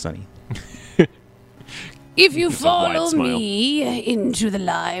arm around Sunny. If you It's a wide follow smile. me into the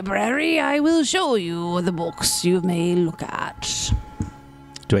library, I will show you the books you may look at.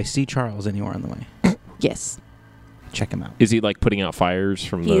 Do I see Charles anywhere on the way? Yes. Check him out. Is he like putting out fires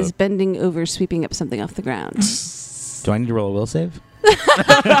from He the... is bending over, sweeping up something off the ground. Do I need to roll a will save?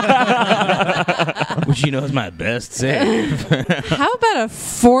 Which you know is my best save. How about a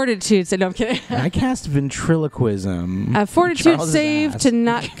fortitude save? No, I'm kidding. I cast ventriloquism. A fortitude Charles's save ass. to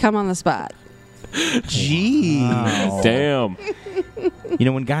not come on the spot. Jeez. Wow. Damn. You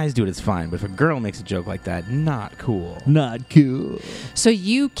know, when guys do it, it's fine. But if a girl makes a joke like that, not cool. Not cool. So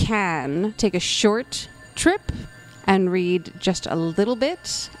you can take a short trip and read just a little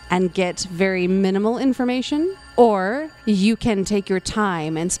bit and get very minimal information, or you can take your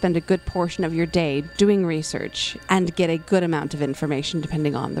time and spend a good portion of your day doing research and get a good amount of information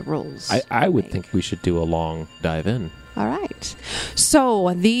depending on the rules. I would Make. think we should do a long dive in. All right.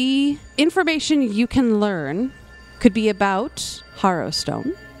 So the information you can learn could be about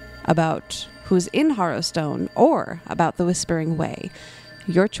Harrowstone, about who's in Harrowstone, or about the Whispering Way.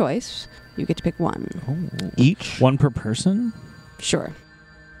 Your choice. You get to pick one. Each? One per person? Sure.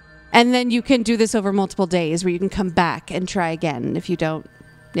 And then you can do this over multiple days where you can come back and try again if you don't.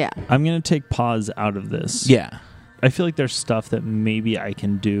 Yeah. I'm going to take pause out of this. Yeah. I feel like there's stuff that maybe I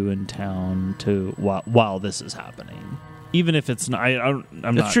can do in town to while this is happening. Even if it's not, I'm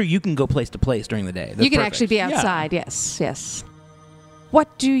That's not. true. You can go place to place during the day. That's you can perfect. actually be outside. Yes.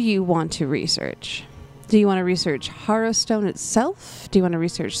 What do you want to research? Do you want to research Harrowstone itself? Do you want to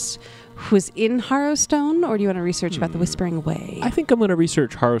research who's in Harrowstone? Or do you want to research about the Whispering Way? I think I'm going to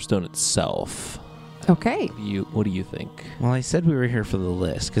research Harrowstone itself. Okay. What do you think? Well, I said we were here for the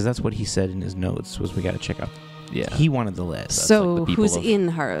list because that's what he said in his notes was we got to check out. Yeah. He wanted the list. So like the people who's of- in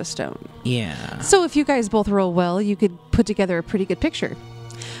Harrowstone? Yeah. So if you guys both roll well, you could put together a pretty good picture.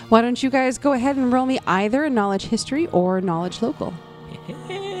 Why don't you guys go ahead and roll me either a knowledge history or knowledge local?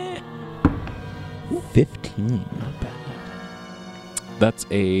 15. That's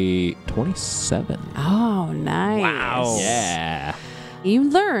a 27. Oh, nice. Wow. Yeah. You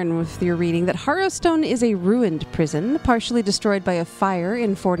learn with your reading that Harrowstone is a ruined prison, partially destroyed by a fire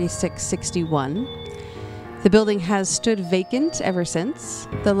in 4661. The building has stood vacant ever since.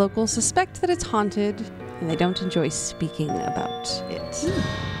 The locals suspect that it's haunted, and they don't enjoy speaking about it.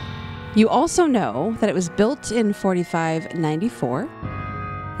 You also know that it was built in 4594.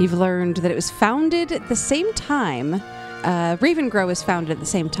 You've learned that it was founded at the same time. Ravengrow was founded at the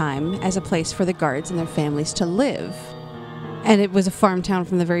same time as a place for the guards and their families to live. And it was a farm town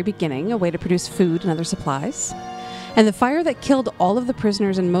from the very beginning, a way to produce food and other supplies. And the fire that killed all of the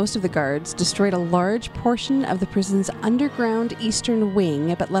prisoners and most of the guards destroyed a large portion of the prison's underground eastern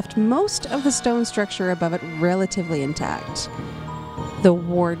wing, but left most of the stone structure above it relatively intact. The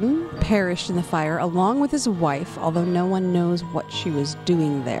warden perished in the fire along with his wife, although no one knows what she was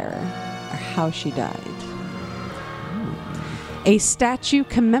doing there or how she died. A statue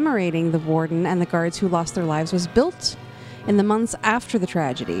commemorating the warden and the guards who lost their lives was built in the months after the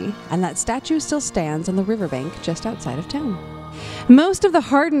tragedy, and that statue still stands on the riverbank just outside of town. Most of the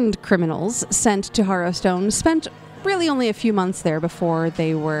hardened criminals sent to Harrowstone spent really only a few months there before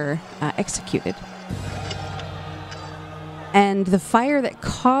they were executed. And the fire that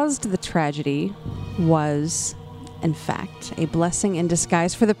caused the tragedy was, in fact, a blessing in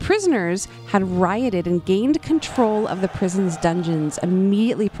disguise, for the prisoners had rioted and gained control of the prison's dungeons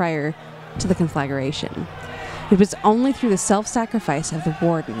immediately prior to the conflagration. It was only through the self-sacrifice of the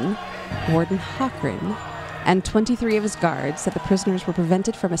warden, Warden Hockrin, and 23 of his guards that the prisoners were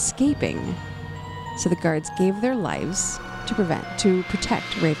prevented from escaping. So the guards gave their lives to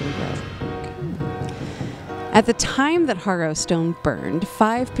protect Ravengrow. At the time that Harrowstone burned,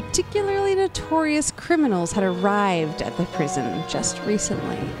 5 particularly notorious criminals had arrived at the prison just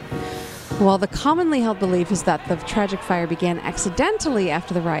recently. While the commonly held belief is that the tragic fire began accidentally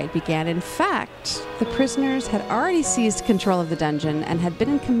after the riot began, in fact, the prisoners had already seized control of the dungeon and had been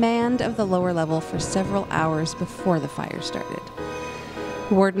in command of the lower level for several hours before the fire started.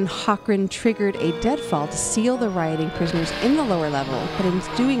 Warden Hockrin triggered a deadfall to seal the rioting prisoners in the lower level, but in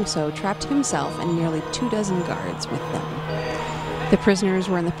doing so trapped himself and nearly 24 guards with them. The prisoners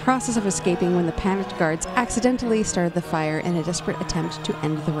were in the process of escaping when the panicked guards accidentally started the fire in a desperate attempt to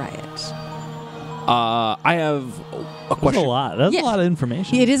end the riot. I have a That's question. a lot. That's Yeah. a lot of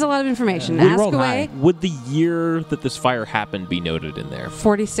information. It is a lot of information. We Ask rolled away. high. Would the year that this fire happened be noted in there?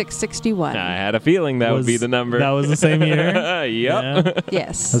 4661. I had a feeling that would be the number. That was the same year? Yep. Yeah.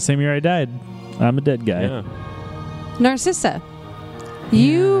 Yes. The same year I died. I'm a dead guy. Yeah. Narcissa,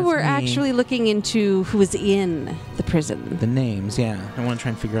 you that's were me. actually looking into who was in the prison. The names, yeah. I want to try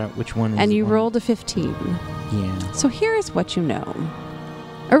and figure out which one is And the you one. rolled a 15. Yeah. So here is what you know.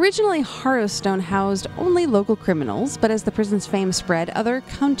 Originally, Harrowstone housed only local criminals, but as the prison's fame spread, other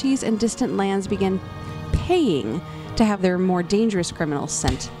counties and distant lands began paying to have their more dangerous criminals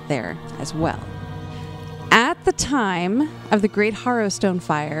sent there as well. At the time of the Great Harrowstone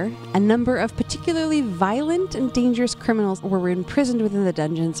Fire, a number of particularly violent and dangerous criminals were imprisoned within the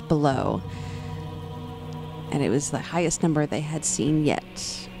dungeons below. And it was the highest number they had seen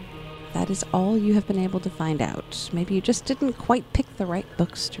yet. That is all you have been able to find out. Maybe you just didn't quite pick the right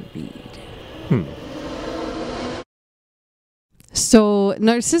books to read. So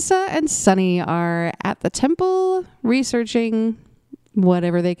Narcissa and Sunny are at the temple researching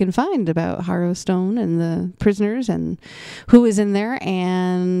whatever they can find about Harrowstone and the prisoners and who is in there.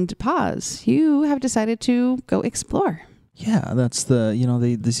 And Paz, you have decided to go explore. Yeah, that's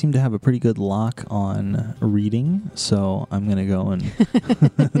the, they seem to have a pretty good lock on reading, so I'm going to go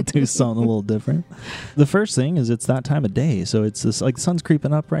and do something a little different. The first thing is it's that time of day, so it's this, like, the sun's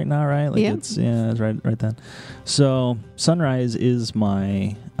creeping up right now, right? Like, Yeah. it's right then. So sunrise is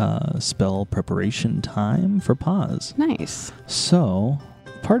my spell preparation time for Paz. Nice. So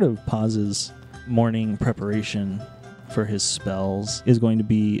part of Paz's morning preparation for his spells is going to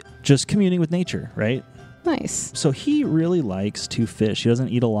be just communing with nature, right? Nice. So he really likes to fish. He doesn't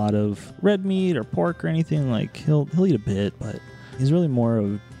eat a lot of red meat or pork or anything. Like, he'll eat a bit, but he's really more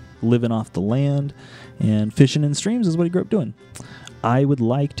of living off the land, and fishing in streams is what he grew up doing. I would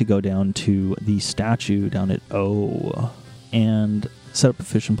like to go down to the statue down at O and set up a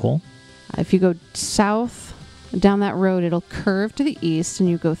fishing pole. If you go south down that road, it'll curve to the east and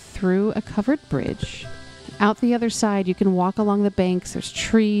you go through a covered bridge. Out the other side, you can walk along the banks. There's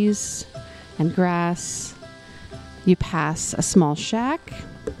trees and grass. You pass a small shack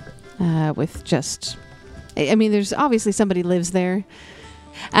with just... there's obviously somebody lives there.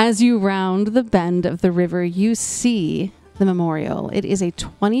 As you round the bend of the river, you see the memorial. It is a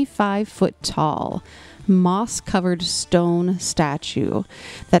 25-foot tall, moss-covered stone statue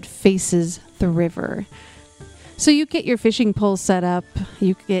that faces the river. So you get your fishing pole set up.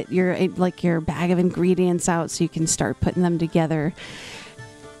 You get your bag of ingredients out so you can start putting them together.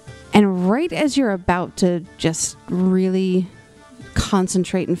 And right as you're about to just really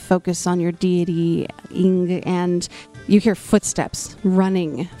concentrate and focus on your deity, and you hear footsteps,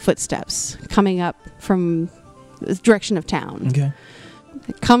 running footsteps coming up from the direction of town. Okay.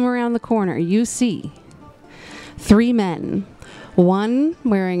 Come around the corner, you see 3 men, one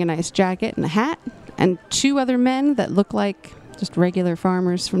wearing a nice jacket and a hat, and 2 other men that look like just regular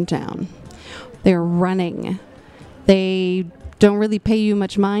farmers from town. They're running. They don't really pay you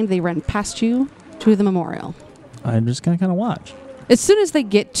much mind. They run past you to the memorial. I'm just going to kind of watch. As soon as they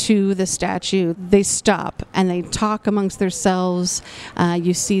get to the statue, they stop and they talk amongst themselves.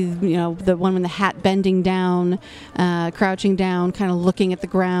 You see, the one with the hat bending down, crouching down, kind of looking at the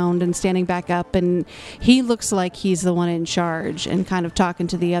ground and standing back up. And he looks like he's the one in charge and kind of talking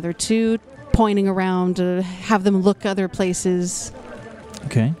to the other 2, pointing around to have them look other places.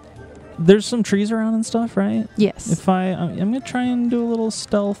 Okay. There's some trees around and stuff, right? Yes. If I'm going to try and do a little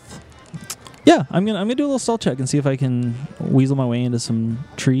stealth. Yeah, I'm gonna do a little stealth check and see if I can weasel my way into some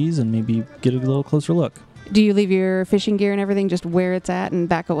trees and maybe get a little closer look. Do you leave your fishing gear and everything just where it's at and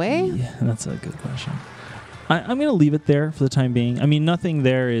back away? Yeah, that's a good question. I'm gonna leave it there for the time being. I mean, nothing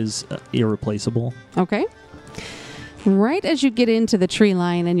there is irreplaceable. Okay. Right as you get into the tree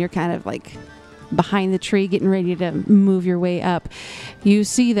line and you're kind of like behind the tree getting ready to move your way up, you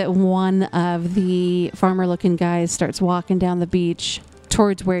see that one of the farmer-looking guys starts walking down the beach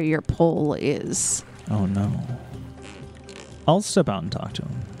towards where your pole is. Oh, no. I'll step out and talk to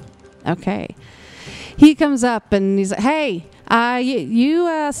him. Okay. He comes up and he's like, hey,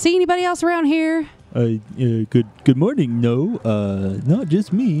 you see anybody else around here? Good morning. No, not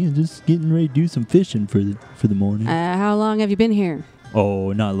just me. I'm just getting ready to do some fishing for the morning. How long have you been here?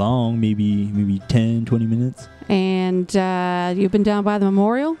 Oh, not long. Maybe 10, 20 minutes. And you've been down by the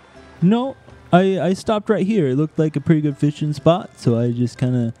memorial? No, I stopped right here. It looked like a pretty good fishing spot, so I just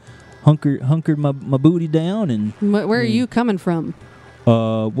kind of hunkered my booty down and. Where are you coming from?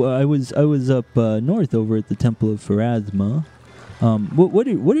 Well, I was up north over at the Temple of Pharasma. What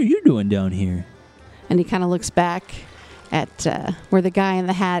are you doing down here? And he kind of looks back at where the guy in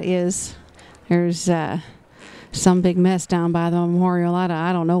the hat is. There's some big mess down by the memorial.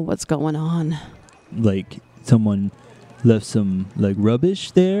 I don't know what's going on. Like someone left some like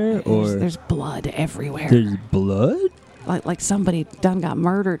rubbish there, or there's blood everywhere. There's blood? Like somebody done got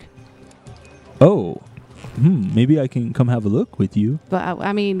murdered. Oh. Maybe I can come have a look with you. But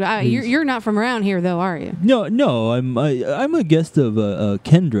I mean, you're not from around here, though, are you? No, I'm a guest of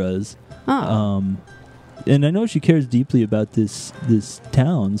Kendra's. Oh. And I know she cares deeply about this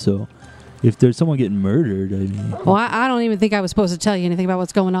town. So, if there's someone getting murdered, I mean. Well, I don't even think I was supposed to tell you anything about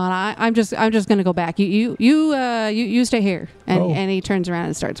what's going on. I'm just gonna go back. You stay here. And he turns around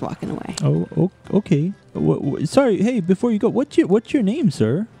and starts walking away. Oh, okay. Sorry. Hey, before you go, what's your name,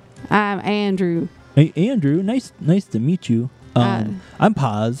 sir? I'm Andrew. Hey, Andrew, nice to meet you. I'm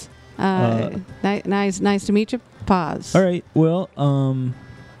Paz. Nice to meet you, Paz. All right. Well,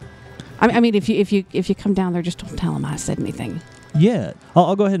 I mean, if you come down there, just don't tell him I said anything. Yeah,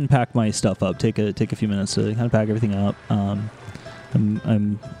 I'll go ahead and pack my stuff up. Take a few minutes to kind of pack everything up. I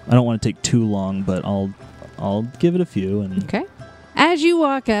don't want to take too long, but I'll give it a few. And okay. As you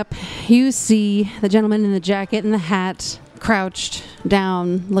walk up, you see the gentleman in the jacket and the hat crouched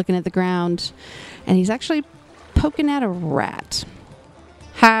down, looking at the ground. And he's actually poking at a rat.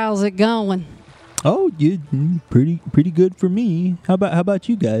 How's it going? Oh, pretty good for me. How about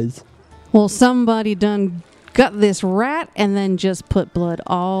you guys? Well, somebody done got this rat and then just put blood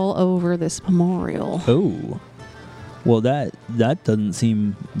all over this memorial. Oh, well that doesn't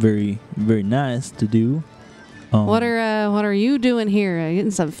seem very very nice to do. What are you doing here?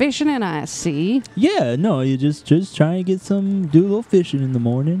 Getting some fishing in, I see. Yeah, no, you just trying to do a little fishing in the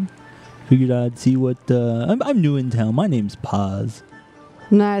morning. Figured I'd see what. I'm new in town. My name's Paz.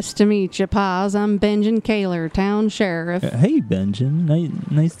 Nice to meet you, Paz. I'm Benjamin Kaler, town sheriff. Hey, Benjamin.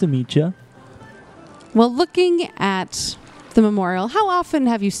 Nice to meet you. Well, looking at the memorial, how often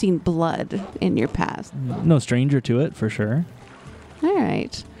have you seen blood in your past? No stranger to it, for sure. All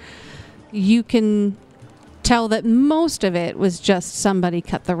right. You can tell that most of it was just somebody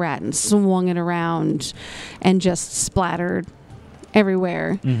cut the rat and swung it around and just splattered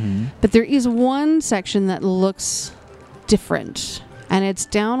everywhere. Mm-hmm. But there is one section that looks different. and it's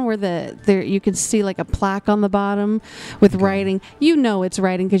down where there you can see like a plaque on the bottom with writing. You know it's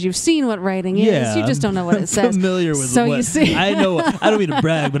writing because you've seen what writing is. You just don't know what it says. Familiar with So what you see, I know. I don't mean to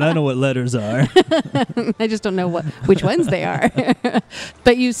brag, but I know what letters are. I just don't know which ones they are.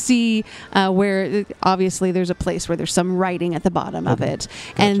 But you see where obviously there's a place where there's some writing at the bottom of it,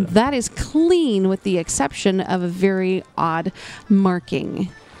 and that is clean with the exception of a very odd marking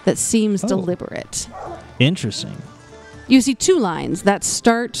that seems deliberate. Interesting. You see two lines that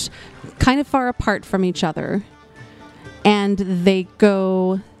start kind of far apart from each other, and they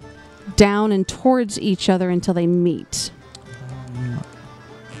go down and towards each other until they meet.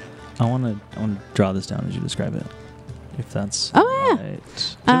 I want to draw this down as you describe it. If that's yeah. right.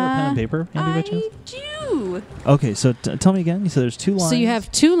 Do you have a pen and paper handy by chance? do. Okay, so tell me again. You said there's two lines. So you have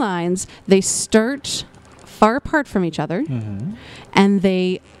two lines. They start far apart from each other, and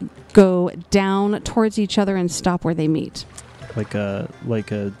they go down towards each other and stop where they meet. like a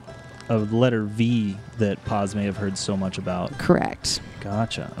letter V that Paz may have heard so much about. Correct.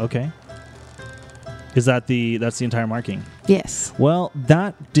 Gotcha. Okay. Is that's the entire marking? Yes. Well,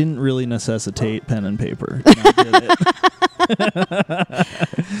 that didn't really necessitate pen and paper. I did it.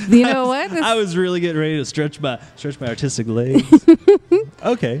 You know what? I was really getting ready to stretch my artistic legs.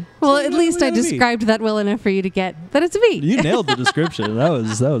 Okay. Well, So at least I what do you mean? described that well enough for you to get that it's a V. You nailed the description. That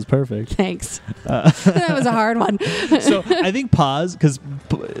was perfect. Thanks. That was a hard one. So I think Paz, because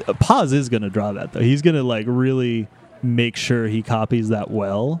Paz is going to draw that though. He's going to like really make sure he copies that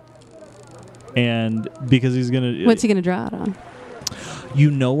well, and because he's going to. What's he going to draw it on? You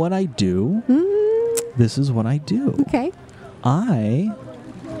know what I do? This is what I do. Okay. I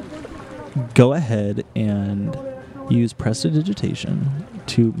go ahead and use prestidigitation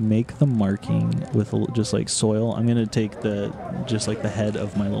to make the marking with just like soil. I'm going to take the head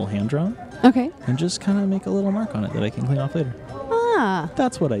of my little hand drum Okay. and just kind of make a little mark on it that I can clean off later. Ah,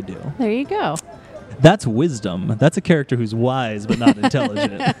 That's what I do. there you go. That's wisdom. That's a character who's wise but not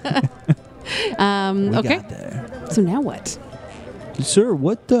intelligent. We Okay. got there. So now what? Sir,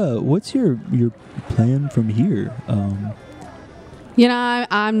 what's your plan from here? You know,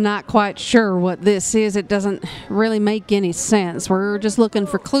 I'm not quite sure what this is. It doesn't really make any sense. We're just looking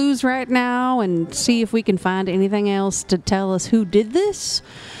for clues right now and see if we can find anything else to tell us who did this.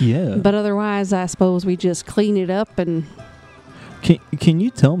 Yeah. But otherwise, I suppose we just clean it up and... Can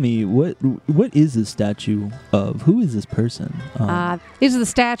you tell me what is this statue of? Who is this person? This is the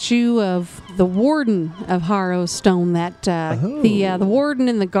statue of the warden of Harrow Stone that the warden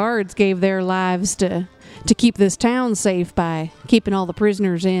and the guards gave their lives to keep this town safe by keeping all the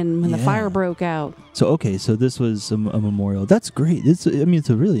prisoners in when the fire broke out. So this was a memorial. That's great. It's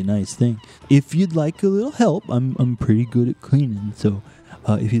a really nice thing. If you'd like a little help, I'm pretty good at cleaning. So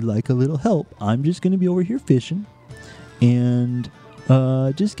if you'd like a little help, I'm just gonna be over here fishing, and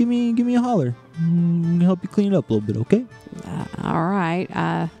just give me a holler. Help you clean it up a little bit, okay? All right.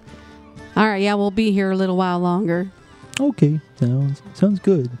 Yeah, we'll be here a little while longer. Okay, sounds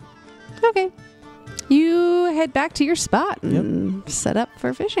good. Okay. You head back to your spot and set up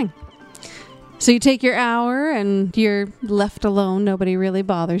for fishing. So you take your hour and you're left alone. Nobody really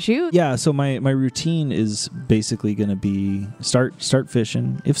bothers you. Yeah, so my routine is basically going to be start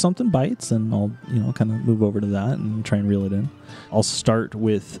fishing. If something bites, then I'll kind of move over to that and try and reel it in. I'll start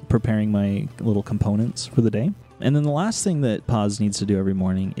with preparing my little components for the day. And then the last thing that Paz needs to do every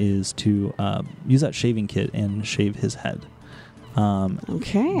morning is to use that shaving kit and shave his head.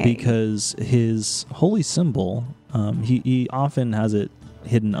 Okay. Because his holy symbol, he often has it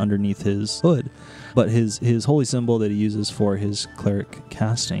hidden underneath his hood, but his holy symbol that he uses for his cleric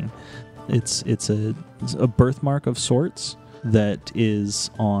casting, it's a birthmark of sorts that is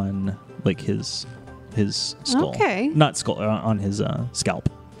on like his skull. Okay. Not skull, on his scalp.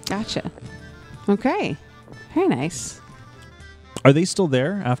 Gotcha. Okay. Very nice. Are they still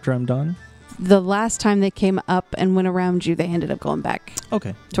there after I'm done? The last time they came up and went around you, they ended up going back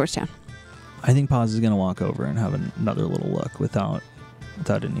Okay. towards town. I think Paz is going to walk over and have another little look without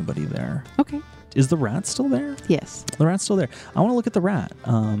anybody there. Okay. Is the rat still there? Yes. The rat's still there. I want to look at the rat.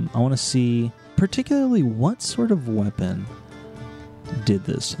 I want to see particularly what sort of weapon did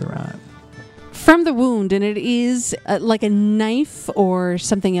this to the rat. From the wound, and it is like a knife or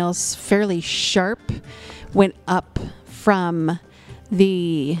something else fairly sharp, went up from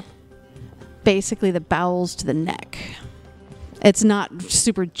basically the bowels to the neck. It's not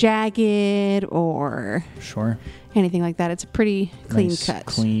super jagged or Sure. anything like that. It's a pretty clean Nice, cut.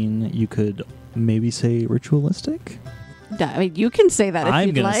 Clean. You could maybe say ritualistic. I mean, you can say that if I'm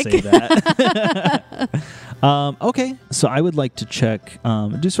you'd gonna like. say that. Okay, so I would like to check,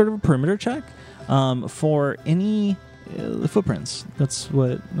 do sort of a perimeter check for any the footprints. That's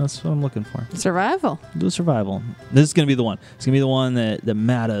what I'm looking for. Survival. Do survival. This is gonna be the one. It's gonna be the one that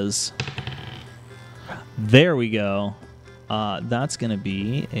matters. There we go. That's gonna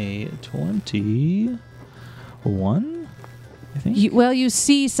be a 21. I think. You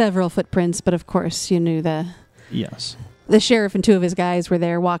see several footprints, but of course you knew Yes. the sheriff and two of his guys were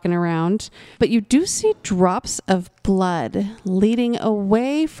there walking around. But you do see drops of blood leading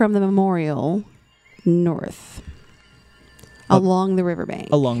away from the memorial north along the riverbank.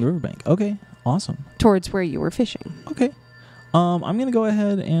 Along the riverbank. Okay. Awesome. Towards where you were fishing. Okay. I'm going to go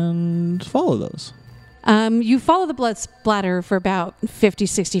ahead and follow those. You follow the blood splatter for about 50,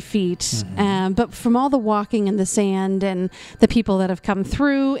 60 feet. But from all the walking in the sand and the people that have come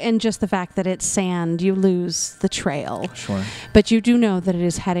through and just the fact that it's sand, you lose the trail. Sure. But you do know that it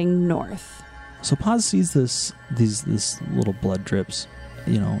is heading north. So Paz sees this little blood drips,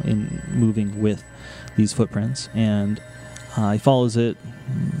 in moving with these footprints, and he follows it,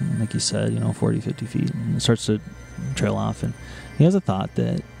 like you said, 40, 50 feet, and it starts to trail off, and he has a thought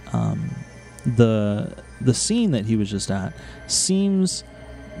that the scene that he was just at seems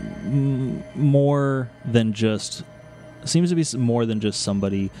more than just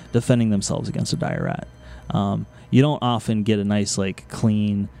somebody defending themselves against a dire rat. You don't often get a nice,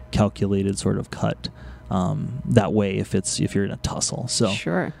 clean, calculated sort of cut that way if you're in a tussle. So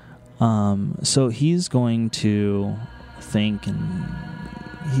Sure. So he's going to think, and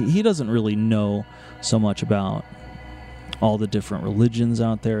he doesn't really know so much about all the different religions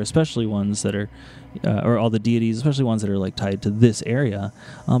out there, especially ones that are, or all the deities, especially ones that are tied to this area.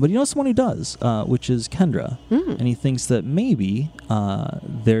 But he knows someone who does, which is Kendra. And he thinks that maybe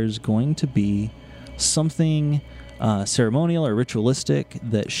there's going to be something ceremonial or ritualistic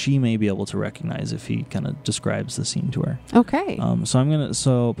that she may be able to recognize if he kind of describes the scene to her. Okay.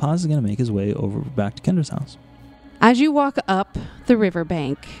 So Paz is gonna make his way over back to Kendra's house. As you walk up the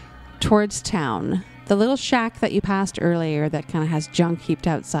riverbank towards town, the little shack that you passed earlier that kind of has junk heaped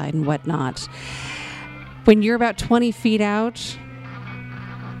outside and whatnot, when you're about 20 feet out,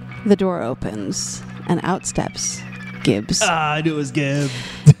 the door opens and out steps Gibbs. I knew it was Gibb.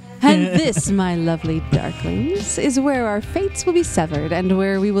 And this, my lovely darklings, is where our fates will be severed and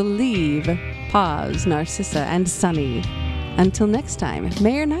where we will leave Paz, Narcissa, and Sunny. Until next time,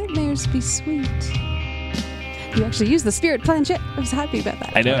 may your nightmares be sweet. You actually used the spirit planchette. I was happy about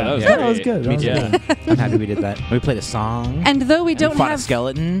that. I know. That was, Yeah, great. that was good. Me Yeah. too. I'm happy we did that. We played a song. And though we don't fought have a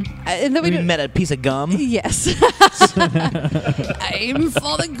skeleton. and though we We don't, met a piece of gum. yes. I'm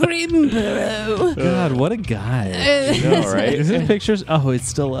Father Grimborough. God, what a guy. know, right? Is his pictures? Oh, it's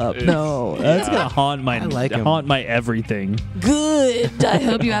still up. No, that's gonna haunt my I like him. haunt my everything. Good. I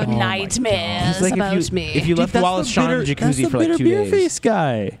hope you have Oh my nightmares It's like about if me. you left Wallace Shawn in the That's jacuzzi the for bitter 2 beer days. face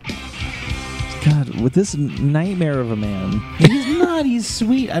guy. God, with this nightmare of a man, He's not. He's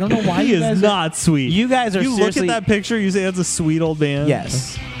sweet. I don't know why he you is guys not sweet. You guys are You look seriously. at that picture, you say that's a sweet old man.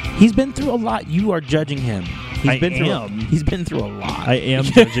 Yes. He's been through a lot. You are judging him. I He's been through a lot. I am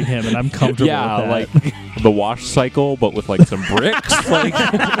judging him, and I'm comfortable Yeah, with that. the wash cycle, but with some bricks.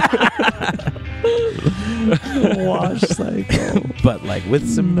 Wash cycle. but with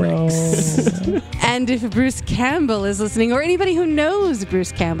some bricks. And if Bruce Campbell is listening, or anybody who knows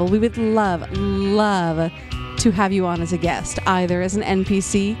Bruce Campbell, we would love to have you on as a guest, either as an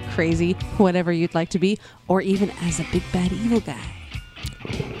NPC, crazy, whatever you'd like to be, or even as a big bad evil guy.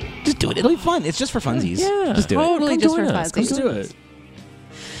 Just do it. It'll be fun. It's just for funsies. Yeah. Just do it. Totally just for us. fun. Come do it.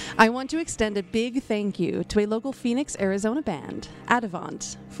 I want to extend a big thank you to a local Phoenix, Arizona band,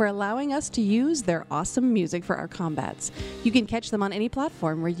 Adavant, for allowing us to use their awesome music for our combats. You can catch them on any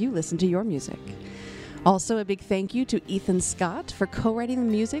platform where you listen to your music. Also, a big thank you to Ethan Scott for co-writing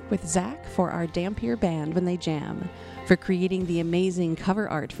the music with Zach for our Dampier band when they jam, for creating the amazing cover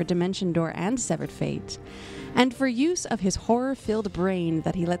art for Dimension Door and Severed Fate, and for use of his horror-filled brain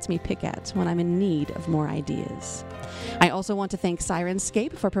that he lets me pick at when I'm in need of more ideas. I also want to thank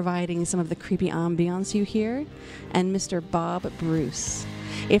Sirenscape for providing some of the creepy ambiance you hear, and Mr. Bob Bruce.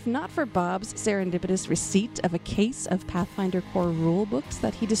 If not for Bob's serendipitous receipt of a case of Pathfinder Core rulebooks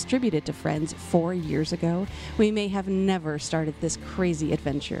that he distributed to friends 4 years ago, we may have never started this crazy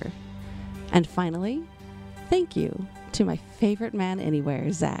adventure. And finally, thank you to my favorite man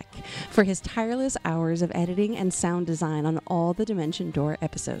anywhere, Zach, for his tireless hours of editing and sound design on all the Dimension Door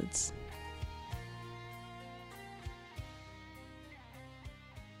episodes.